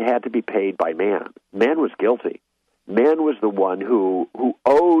debt that had to be paid by man. Man was guilty. Man was the one who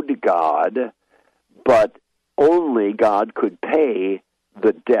owed God, but only God could pay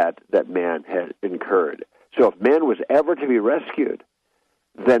the debt that man had incurred. So if man was ever to be rescued,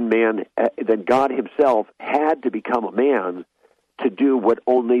 then God himself had to become a man to do what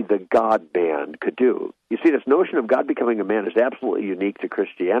only the God-man could do. You see, this notion of God becoming a man is absolutely unique to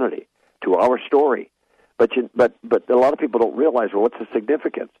Christianity, to our story. But a lot of people don't realize, well, what's the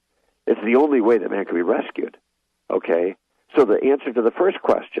significance? It's the only way that man can be rescued. Okay? So the answer to the first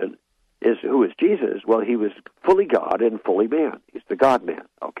question is, who is Jesus? Well, he was fully God and fully man. He's the God-man.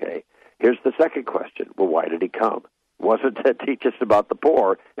 Okay? Here's the second question. Well, why did he come? It wasn't to teach us about the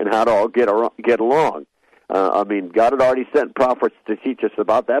poor and how to all get along. God had already sent prophets to teach us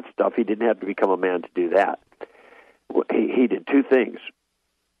about that stuff. He didn't have to become a man to do that. He did two things.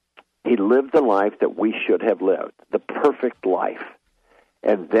 He lived the life that we should have lived, the perfect life.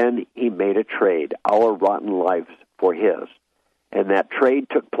 And then he made a trade, our rotten lives for his. And that trade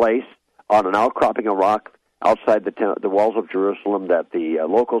took place on an outcropping of rock outside the walls of Jerusalem that the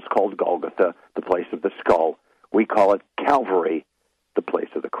locals called Golgotha, the place of the skull. We call it Calvary, the place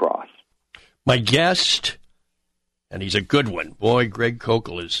of the cross. My guest, and he's a good one, boy, Greg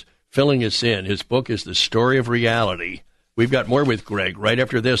Kokel is filling us in. His book is The Story of Reality. We've got more with Greg right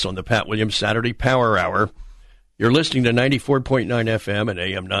after this on the Pat Williams Saturday Power Hour. You're listening to 94.9 FM and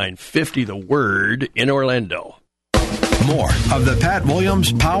AM 950, The Word, in Orlando. More of the Pat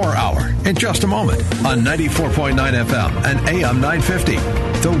Williams Power Hour in just a moment on 94.9 FM and AM 950,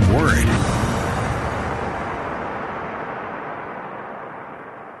 The Word.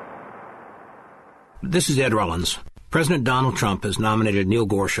 This is Ed Rollins. President Donald Trump has nominated Neil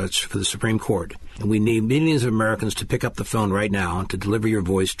Gorsuch for the Supreme Court, and we need millions of Americans to pick up the phone right now to deliver your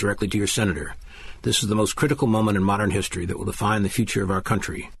voice directly to your senator. This is the most critical moment in modern history that will define the future of our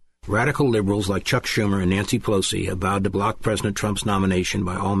country. Radical liberals like Chuck Schumer and Nancy Pelosi have vowed to block President Trump's nomination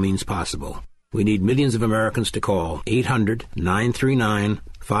by all means possible. We need millions of Americans to call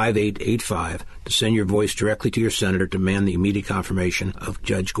 800-939-5885 to send your voice directly to your senator to demand the immediate confirmation of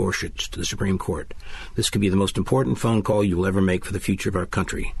Judge Gorsuch to the Supreme Court. This could be the most important phone call you will ever make for the future of our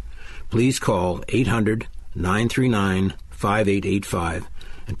country. Please call 800-939-5885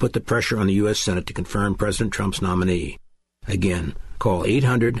 and put the pressure on the U.S. Senate to confirm President Trump's nominee. Again, call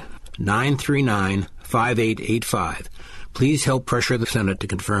 800-939-5885. Please help pressure the Senate to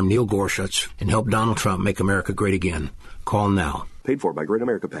confirm Neil Gorsuch and help Donald Trump make America great again. Call now. Paid for by Great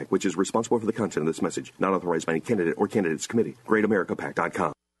America PAC, which is responsible for the content of this message. Not authorized by any candidate or candidates committee.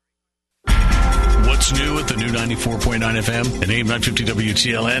 GreatAmericaPAC.com. What's new at the new 94.9 FM and AM 950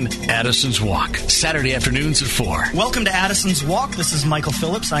 WTLN? Addison's Walk, Saturday afternoons at 4. Welcome to Addison's Walk. This is Michael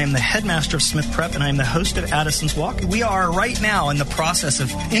Phillips. I am the headmaster of Smith Prep, and I am the host of Addison's Walk. We are right now in the process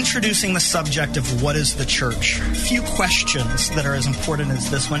of introducing the subject of what is the church. A few questions that are as important as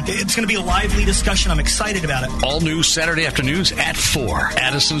this one. It's going to be a lively discussion. I'm excited about it. All new Saturday afternoons at 4.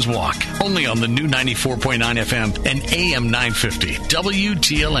 Addison's Walk, only on the new 94.9 FM and AM 950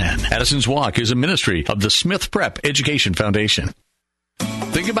 WTLN. Addison's Walk is a ministry of the Smith Prep Education Foundation.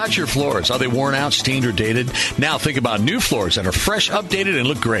 Think about your floors. Are they worn out, stained, or dated? Now think about new floors that are fresh, updated, and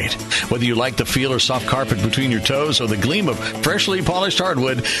look great. Whether you like the feel or soft carpet between your toes or the gleam of freshly polished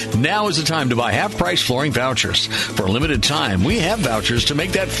hardwood, now is the time to buy half-price flooring vouchers. For a limited time, we have vouchers to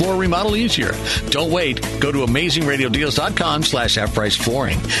make that floor remodel easier. Don't wait. Go to AmazingRadioDeals.com/half-price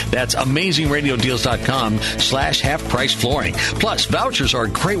flooring. That's AmazingRadioDeals.com/half-price flooring. Plus, vouchers are a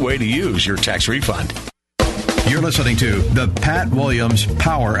great way to use your tax refund. You're listening to the Pat Williams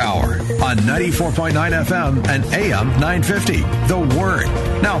Power Hour on 94.9 FM and AM 950, The Word.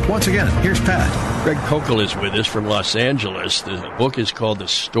 Now, once again, here's Pat. Greg Kokel is with us from Los Angeles. The book is called The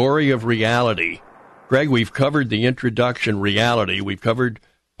Story of Reality. Greg, we've covered the introduction, reality. We've covered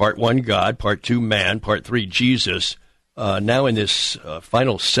part 1, God, part 2, man, part 3, Jesus. Now in this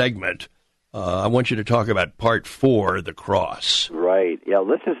final segment, I want you to talk about part 4, the cross. Right. Yeah,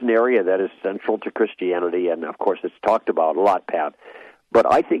 this is an area that is central to Christianity, and of course it's talked about a lot, Pat.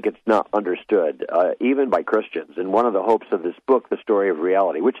 But I think it's not understood, even by Christians. And one of the hopes of this book, The Story of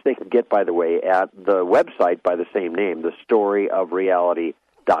Reality, which they can get, by the way, at the website by the same name,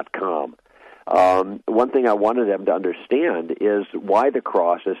 thestoryofreality.com. One thing I wanted them to understand is why the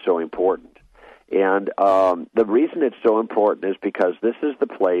cross is so important. And the reason it's so important is because this is the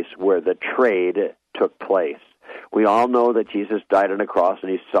place where the trade took place. We all know that Jesus died on a cross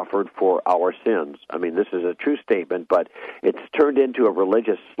and he suffered for our sins. I mean, this is a true statement, but it's turned into a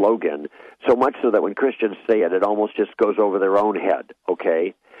religious slogan, so much so that when Christians say it, it almost just goes over their own head,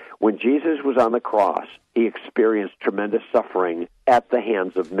 okay? When Jesus was on the cross, he experienced tremendous suffering at the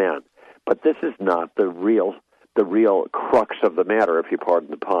hands of men. But this is not the real crux of the matter, if you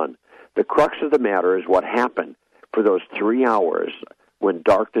pardon the pun. The crux of the matter is what happened for those 3 hours when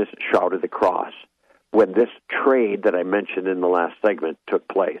darkness shrouded the cross, when this trade that I mentioned in the last segment took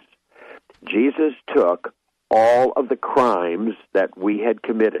place. Jesus took all of the crimes that we had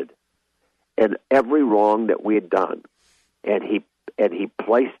committed and every wrong that we had done, and he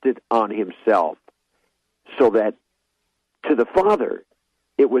placed it on himself, so that to the Father,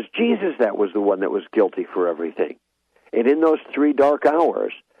 it was Jesus that was the one that was guilty for everything. And in those 3 dark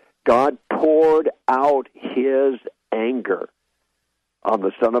hours, God poured out his anger on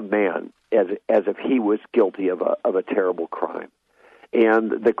the Son of Man as if he was guilty of a terrible crime.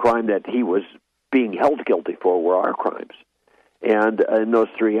 And the crime that he was being held guilty for were our crimes. And in those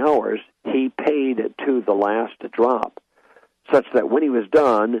 3 hours, he paid to the last drop, such that when he was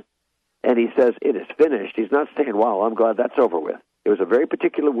done and he says, "It is finished," he's not saying, "Wow, I'm glad that's over with." It was a very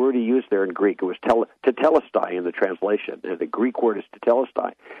particular word he used there in Greek. It was tetelestai in the translation. And the Greek word is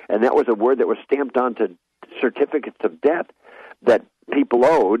tetelestai. And that was a word that was stamped onto certificates of debt that people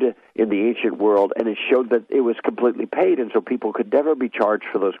owed in the ancient world, and it showed that it was completely paid, and so people could never be charged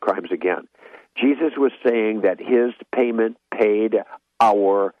for those crimes again. Jesus was saying that his payment paid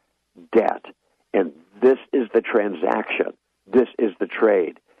our debt, and this is the transaction. This is the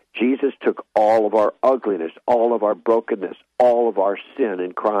trade. Jesus took all of our ugliness, all of our brokenness, all of our sin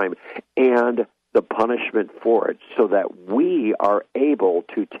and crime, and the punishment for it, so that we are able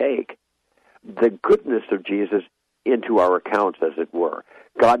to take the goodness of Jesus into our accounts, as it were.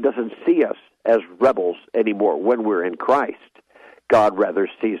 God doesn't see us as rebels anymore when we're in Christ. God rather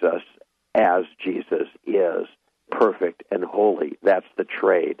sees us as Jesus is, perfect and holy. That's the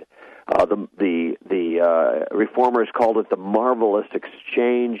trade. The Reformers called it the marvelous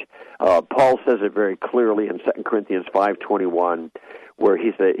exchange. Paul says it very clearly in 2 Corinthians 5:21, where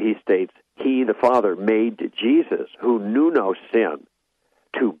he states, "He, the Father, made Jesus, who knew no sin,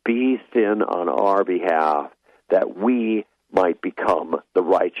 to be sin on our behalf, that we might become the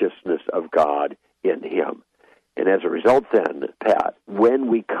righteousness of God in him." And as a result then, Pat, when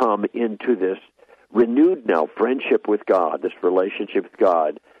we come into this renewed now friendship with God, this relationship with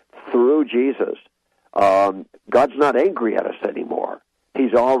God through Jesus, God's not angry at us anymore.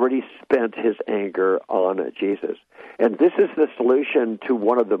 He's already spent his anger on Jesus. And this is the solution to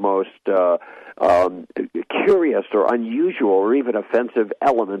one of the most curious or unusual or even offensive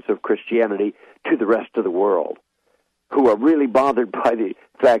elements of Christianity to the rest of the world, who are really bothered by the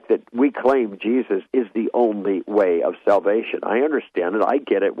fact that we claim Jesus is the only way of salvation. I understand it. I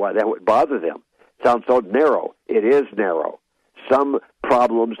get it, why that would bother them. Sounds so narrow. It is narrow. Some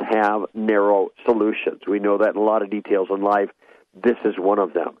problems have narrow solutions. We know that in a lot of details in life. This is one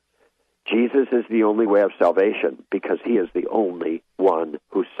of them. Jesus is the only way of salvation because he is the only one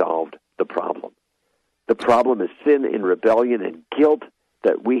who solved the problem. The problem is sin and rebellion and guilt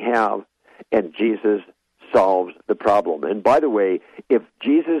that we have, and Jesus solves the problem. And by the way, if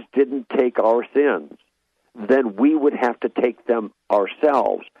Jesus didn't take our sins, then we would have to take them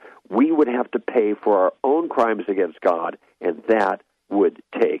ourselves. We would have to pay for our own crimes against God, and that would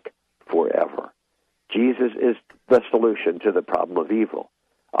take forever. Jesus is the solution to the problem of evil.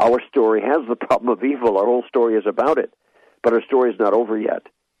 Our story has the problem of evil. Our whole story is about it. But our story is not over yet.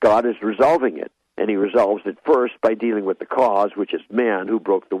 God is resolving it, and he resolves it first by dealing with the cause, which is man who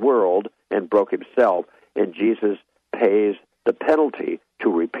broke the world and broke himself. And Jesus pays the penalty to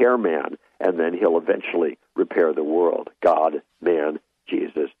repair man, and then he'll eventually repair the world. God, man,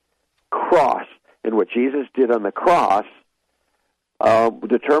 Jesus, cross. And what Jesus did on the cross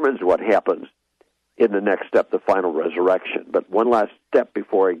determines what happens in the next step, the final resurrection. But one last step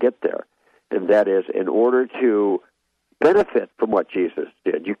before I get there, and that is in order to benefit from what Jesus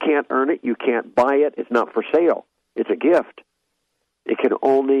did. You can't earn it. You can't buy it. It's not for sale. It's a gift. It can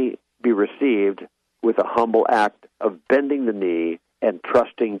only be received with a humble act of bending the knee and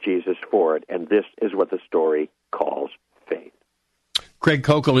trusting Jesus for it. And this is what the story calls faith. Greg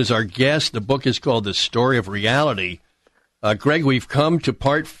Kokel is our guest. The book is called The Story of Reality. Greg, we've come to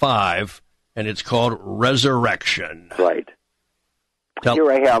part 5, and it's called Resurrection. Right.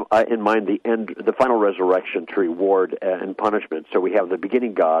 Here I have in mind the final resurrection to reward and punishment. So we have the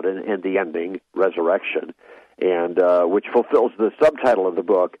beginning God and the ending resurrection, and which fulfills the subtitle of the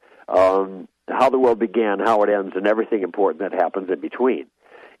book, how the world began, how it ends, and everything important that happens in between.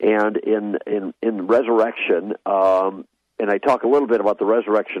 And in resurrection, and I talk a little bit about the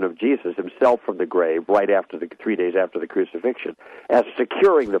resurrection of Jesus himself from the grave right after 3 days after the crucifixion, as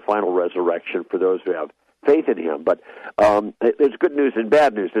securing the final resurrection for those who have faith in him. But there's good news and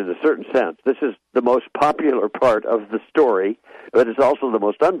bad news in a certain sense. This is the most popular part of the story, but it's also the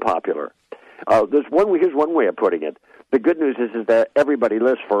most unpopular. Here's one way of putting it. The good news is that everybody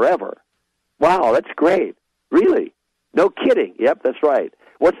lives forever. Wow, that's great. Really? No kidding. Yep, that's right.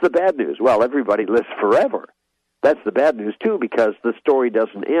 What's the bad news? Well, everybody lives forever. That's the bad news, too, because the story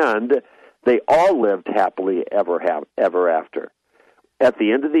doesn't end. They all lived happily ever after. At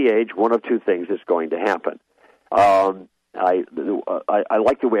the end of the age, one of two things is going to happen. I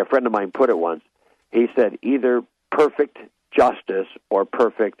like the way a friend of mine put it once. He said, either perfect justice or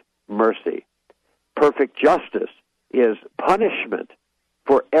perfect mercy. Perfect justice is punishment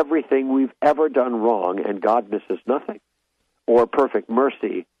for everything we've ever done wrong, and God misses nothing. Or perfect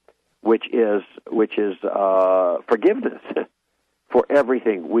mercy, which is forgiveness for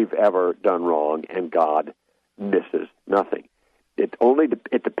everything we've ever done wrong, and God misses nothing.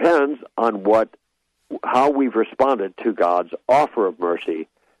 It depends on how we've responded to God's offer of mercy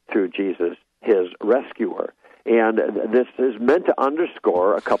through Jesus, his rescuer. And this is meant to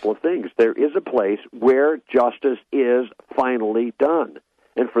underscore a couple of things. There is a place where justice is finally done.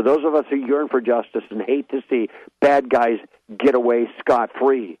 And for those of us who yearn for justice and hate to see bad guys get away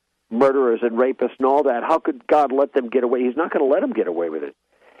scot-free, murderers and rapists and all that, how could God let them get away? He's not going to let them get away with it.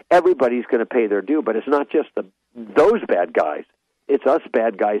 Everybody's going to pay their due, but it's not just those bad guys. It's us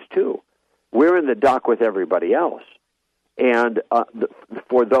bad guys, too. We're in the dock with everybody else. And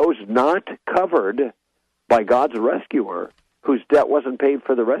for those not covered by God's rescuer, whose debt wasn't paid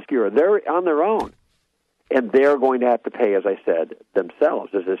for the rescuer, they're on their own. And they're going to have to pay, as I said,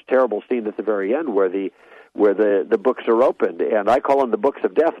 themselves. There's this terrible scene at the very end where the books are opened, and I call them the books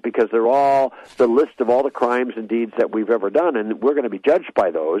of death because they're all the list of all the crimes and deeds that we've ever done, and we're going to be judged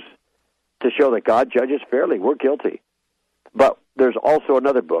by those to show that God judges fairly. We're guilty. But there's also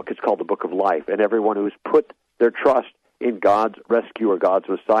another book. It's called the Book of Life, and everyone who's put their trust in God's rescuer, God's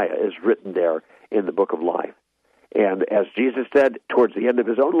Messiah, is written there in the Book of Life. And as Jesus said towards the end of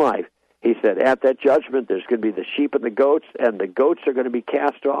his own life, he said, at that judgment, there's going to be the sheep and the goats are going to be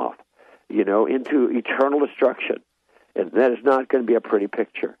cast off, into eternal destruction. And that is not going to be a pretty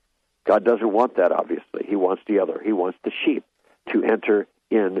picture. God doesn't want that, obviously. He wants the other. He wants the sheep to enter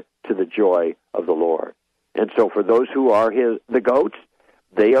into the joy of the Lord. And so for those who are the goats,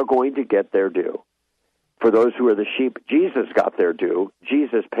 they are going to get their due. For those who are the sheep, Jesus got their due.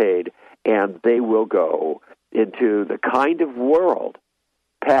 Jesus paid, and they will go into the kind of world,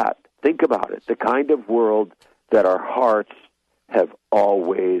 Pat, think about it, the kind of world that our hearts have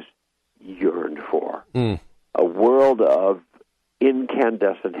always yearned for. A world of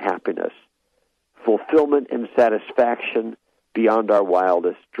incandescent happiness, fulfillment and satisfaction beyond our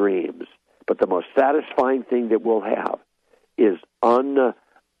wildest dreams. But the most satisfying thing that we'll have is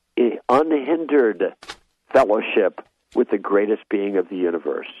unhindered fellowship with the greatest being of the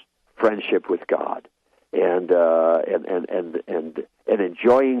universe, friendship with God, and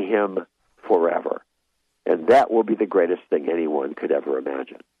enjoying him forever. And that will be the greatest thing anyone could ever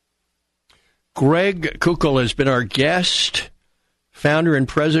imagine. Greg Koukl has been our guest, founder and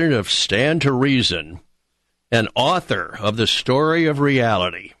president of Stand to Reason, and author of The Story of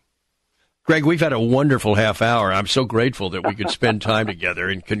Reality. Greg, we've had a wonderful half hour. I'm so grateful that we could spend time together,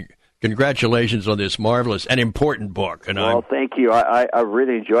 and congratulations on this marvelous and important book. And thank you. I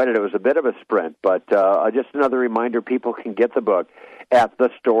really enjoyed it. It was a bit of a sprint, but just another reminder, people can get the book at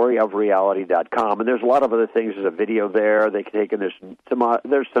thestoryofreality.com. And there's a lot of other things. There's a video there they can take, and there's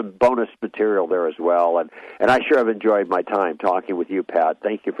some bonus material there as well. And I sure have enjoyed my time talking with you, Pat.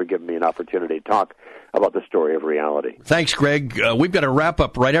 Thank you for giving me an opportunity to talk about the story of reality. Thanks, Greg. We've got to wrap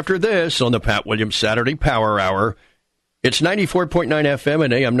up right after this on the Pat Williams Saturday Power Hour. It's 94.9 FM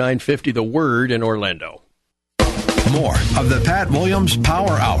and AM 950, The Word in Orlando. More of the Pat Williams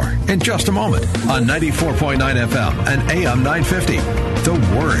Power Hour in just a moment on 94.9 FM and AM 950, The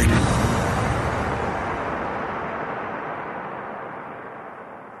Word.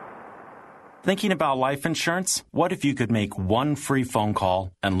 Thinking about life insurance? What if you could make one free phone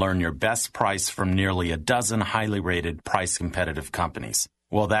call and learn your best price from nearly a dozen highly rated, price-competitive companies?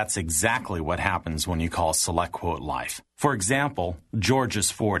 Well, that's exactly what happens when you call SelectQuote Life. For example, George is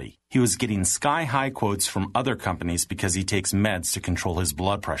 40. He was getting sky-high quotes from other companies because he takes meds to control his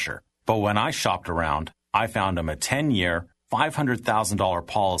blood pressure. But when I shopped around, I found him a 10-year, $500,000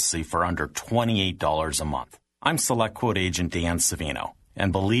 policy for under $28 a month. I'm SelectQuote agent Dan Savino,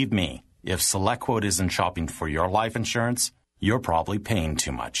 and believe me, if SelectQuote isn't shopping for your life insurance, you're probably paying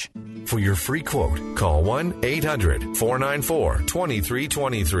too much. For your free quote, call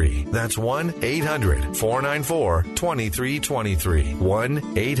 1-800-494-2323. That's 1-800-494-2323.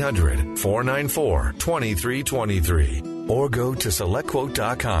 1-800-494-2323. Or go to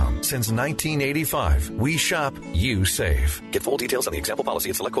SelectQuote.com. Since 1985, we shop, you save. Get full details on the example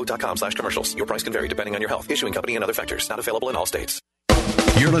policy at SelectQuote.com/commercials. Your price can vary depending on your health, issuing company, and other factors. Not available in all states.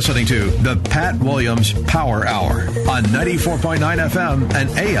 You're listening to the Pat Williams Power Hour on 94.9 FM and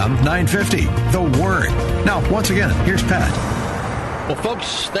AM 950, The Word. Now, once again, here's Pat. Well,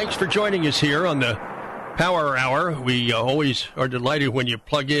 folks, thanks for joining us here on the Power Hour. We always are delighted when you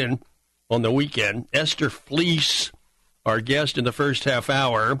plug in on the weekend. Esther Fleece, our guest in the first half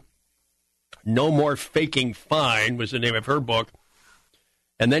hour. No More Faking Fine was the name of her book.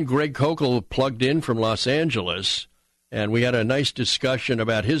 And then Greg Koukl plugged in from Los Angeles, and we had a nice discussion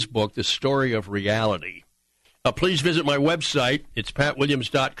about his book, The Story of Reality. Please visit my website. It's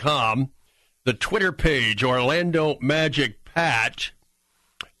patwilliams.com. The Twitter page, Orlando Magic Pat.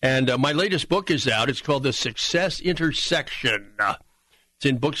 And my latest book is out. It's called The Success Intersection. It's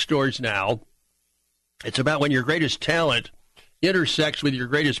in bookstores now. It's about when your greatest talent intersects with your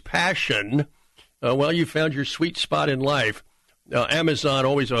greatest passion well, you found your sweet spot in life. Amazon,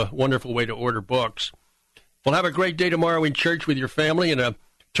 always a wonderful way to order books. Well, have a great day tomorrow in church with your family and a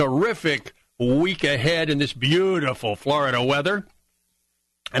terrific week ahead in this beautiful Florida weather.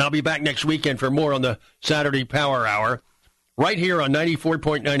 And I'll be back next weekend for more on the Saturday Power Hour right here on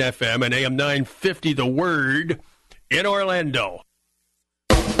 94.9 FM and AM 950 The Word in Orlando.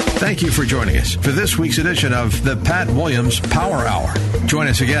 Thank you for joining us for this week's edition of the Pat Williams Power Hour. Join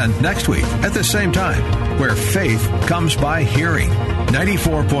us again next week at the same time, where faith comes by hearing.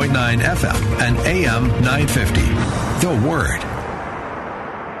 94.9 FM and AM 950. The Word.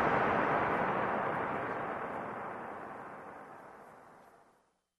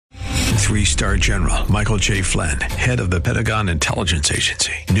 Three-star General Michael J. Flynn, head of the Pentagon Intelligence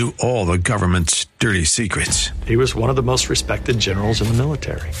Agency, knew all the government's dirty secrets. He was one of the most respected generals in the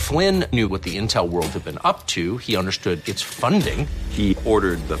military. Flynn knew what the intel world had been up to. He understood its funding. He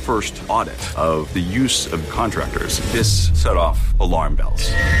ordered the first audit of the use of contractors. This set off alarm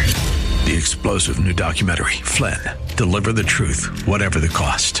bells. The explosive new documentary, Flynn, Deliver the Truth, Whatever the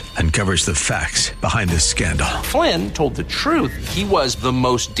Cost, uncovers the facts behind this scandal. Flynn told the truth. He was the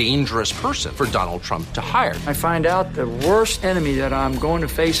most dangerous person for Donald Trump to hire. I find out the worst enemy that I'm going to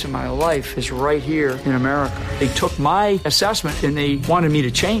face in my life is right here in America. They took my assessment and they wanted me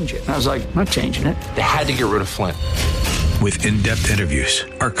to change it. And I was like, I'm not changing it. They had to get rid of Flynn. With in-depth interviews,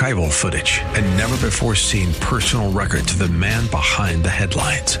 archival footage, and never-before-seen personal records of the man behind the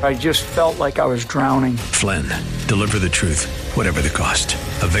headlines. I just felt like I was drowning. Flynn, Deliver the Truth, Whatever the Cost.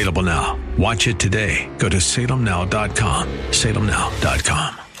 Available now. Watch it today. Go to salemnow.com.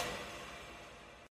 salemnow.com.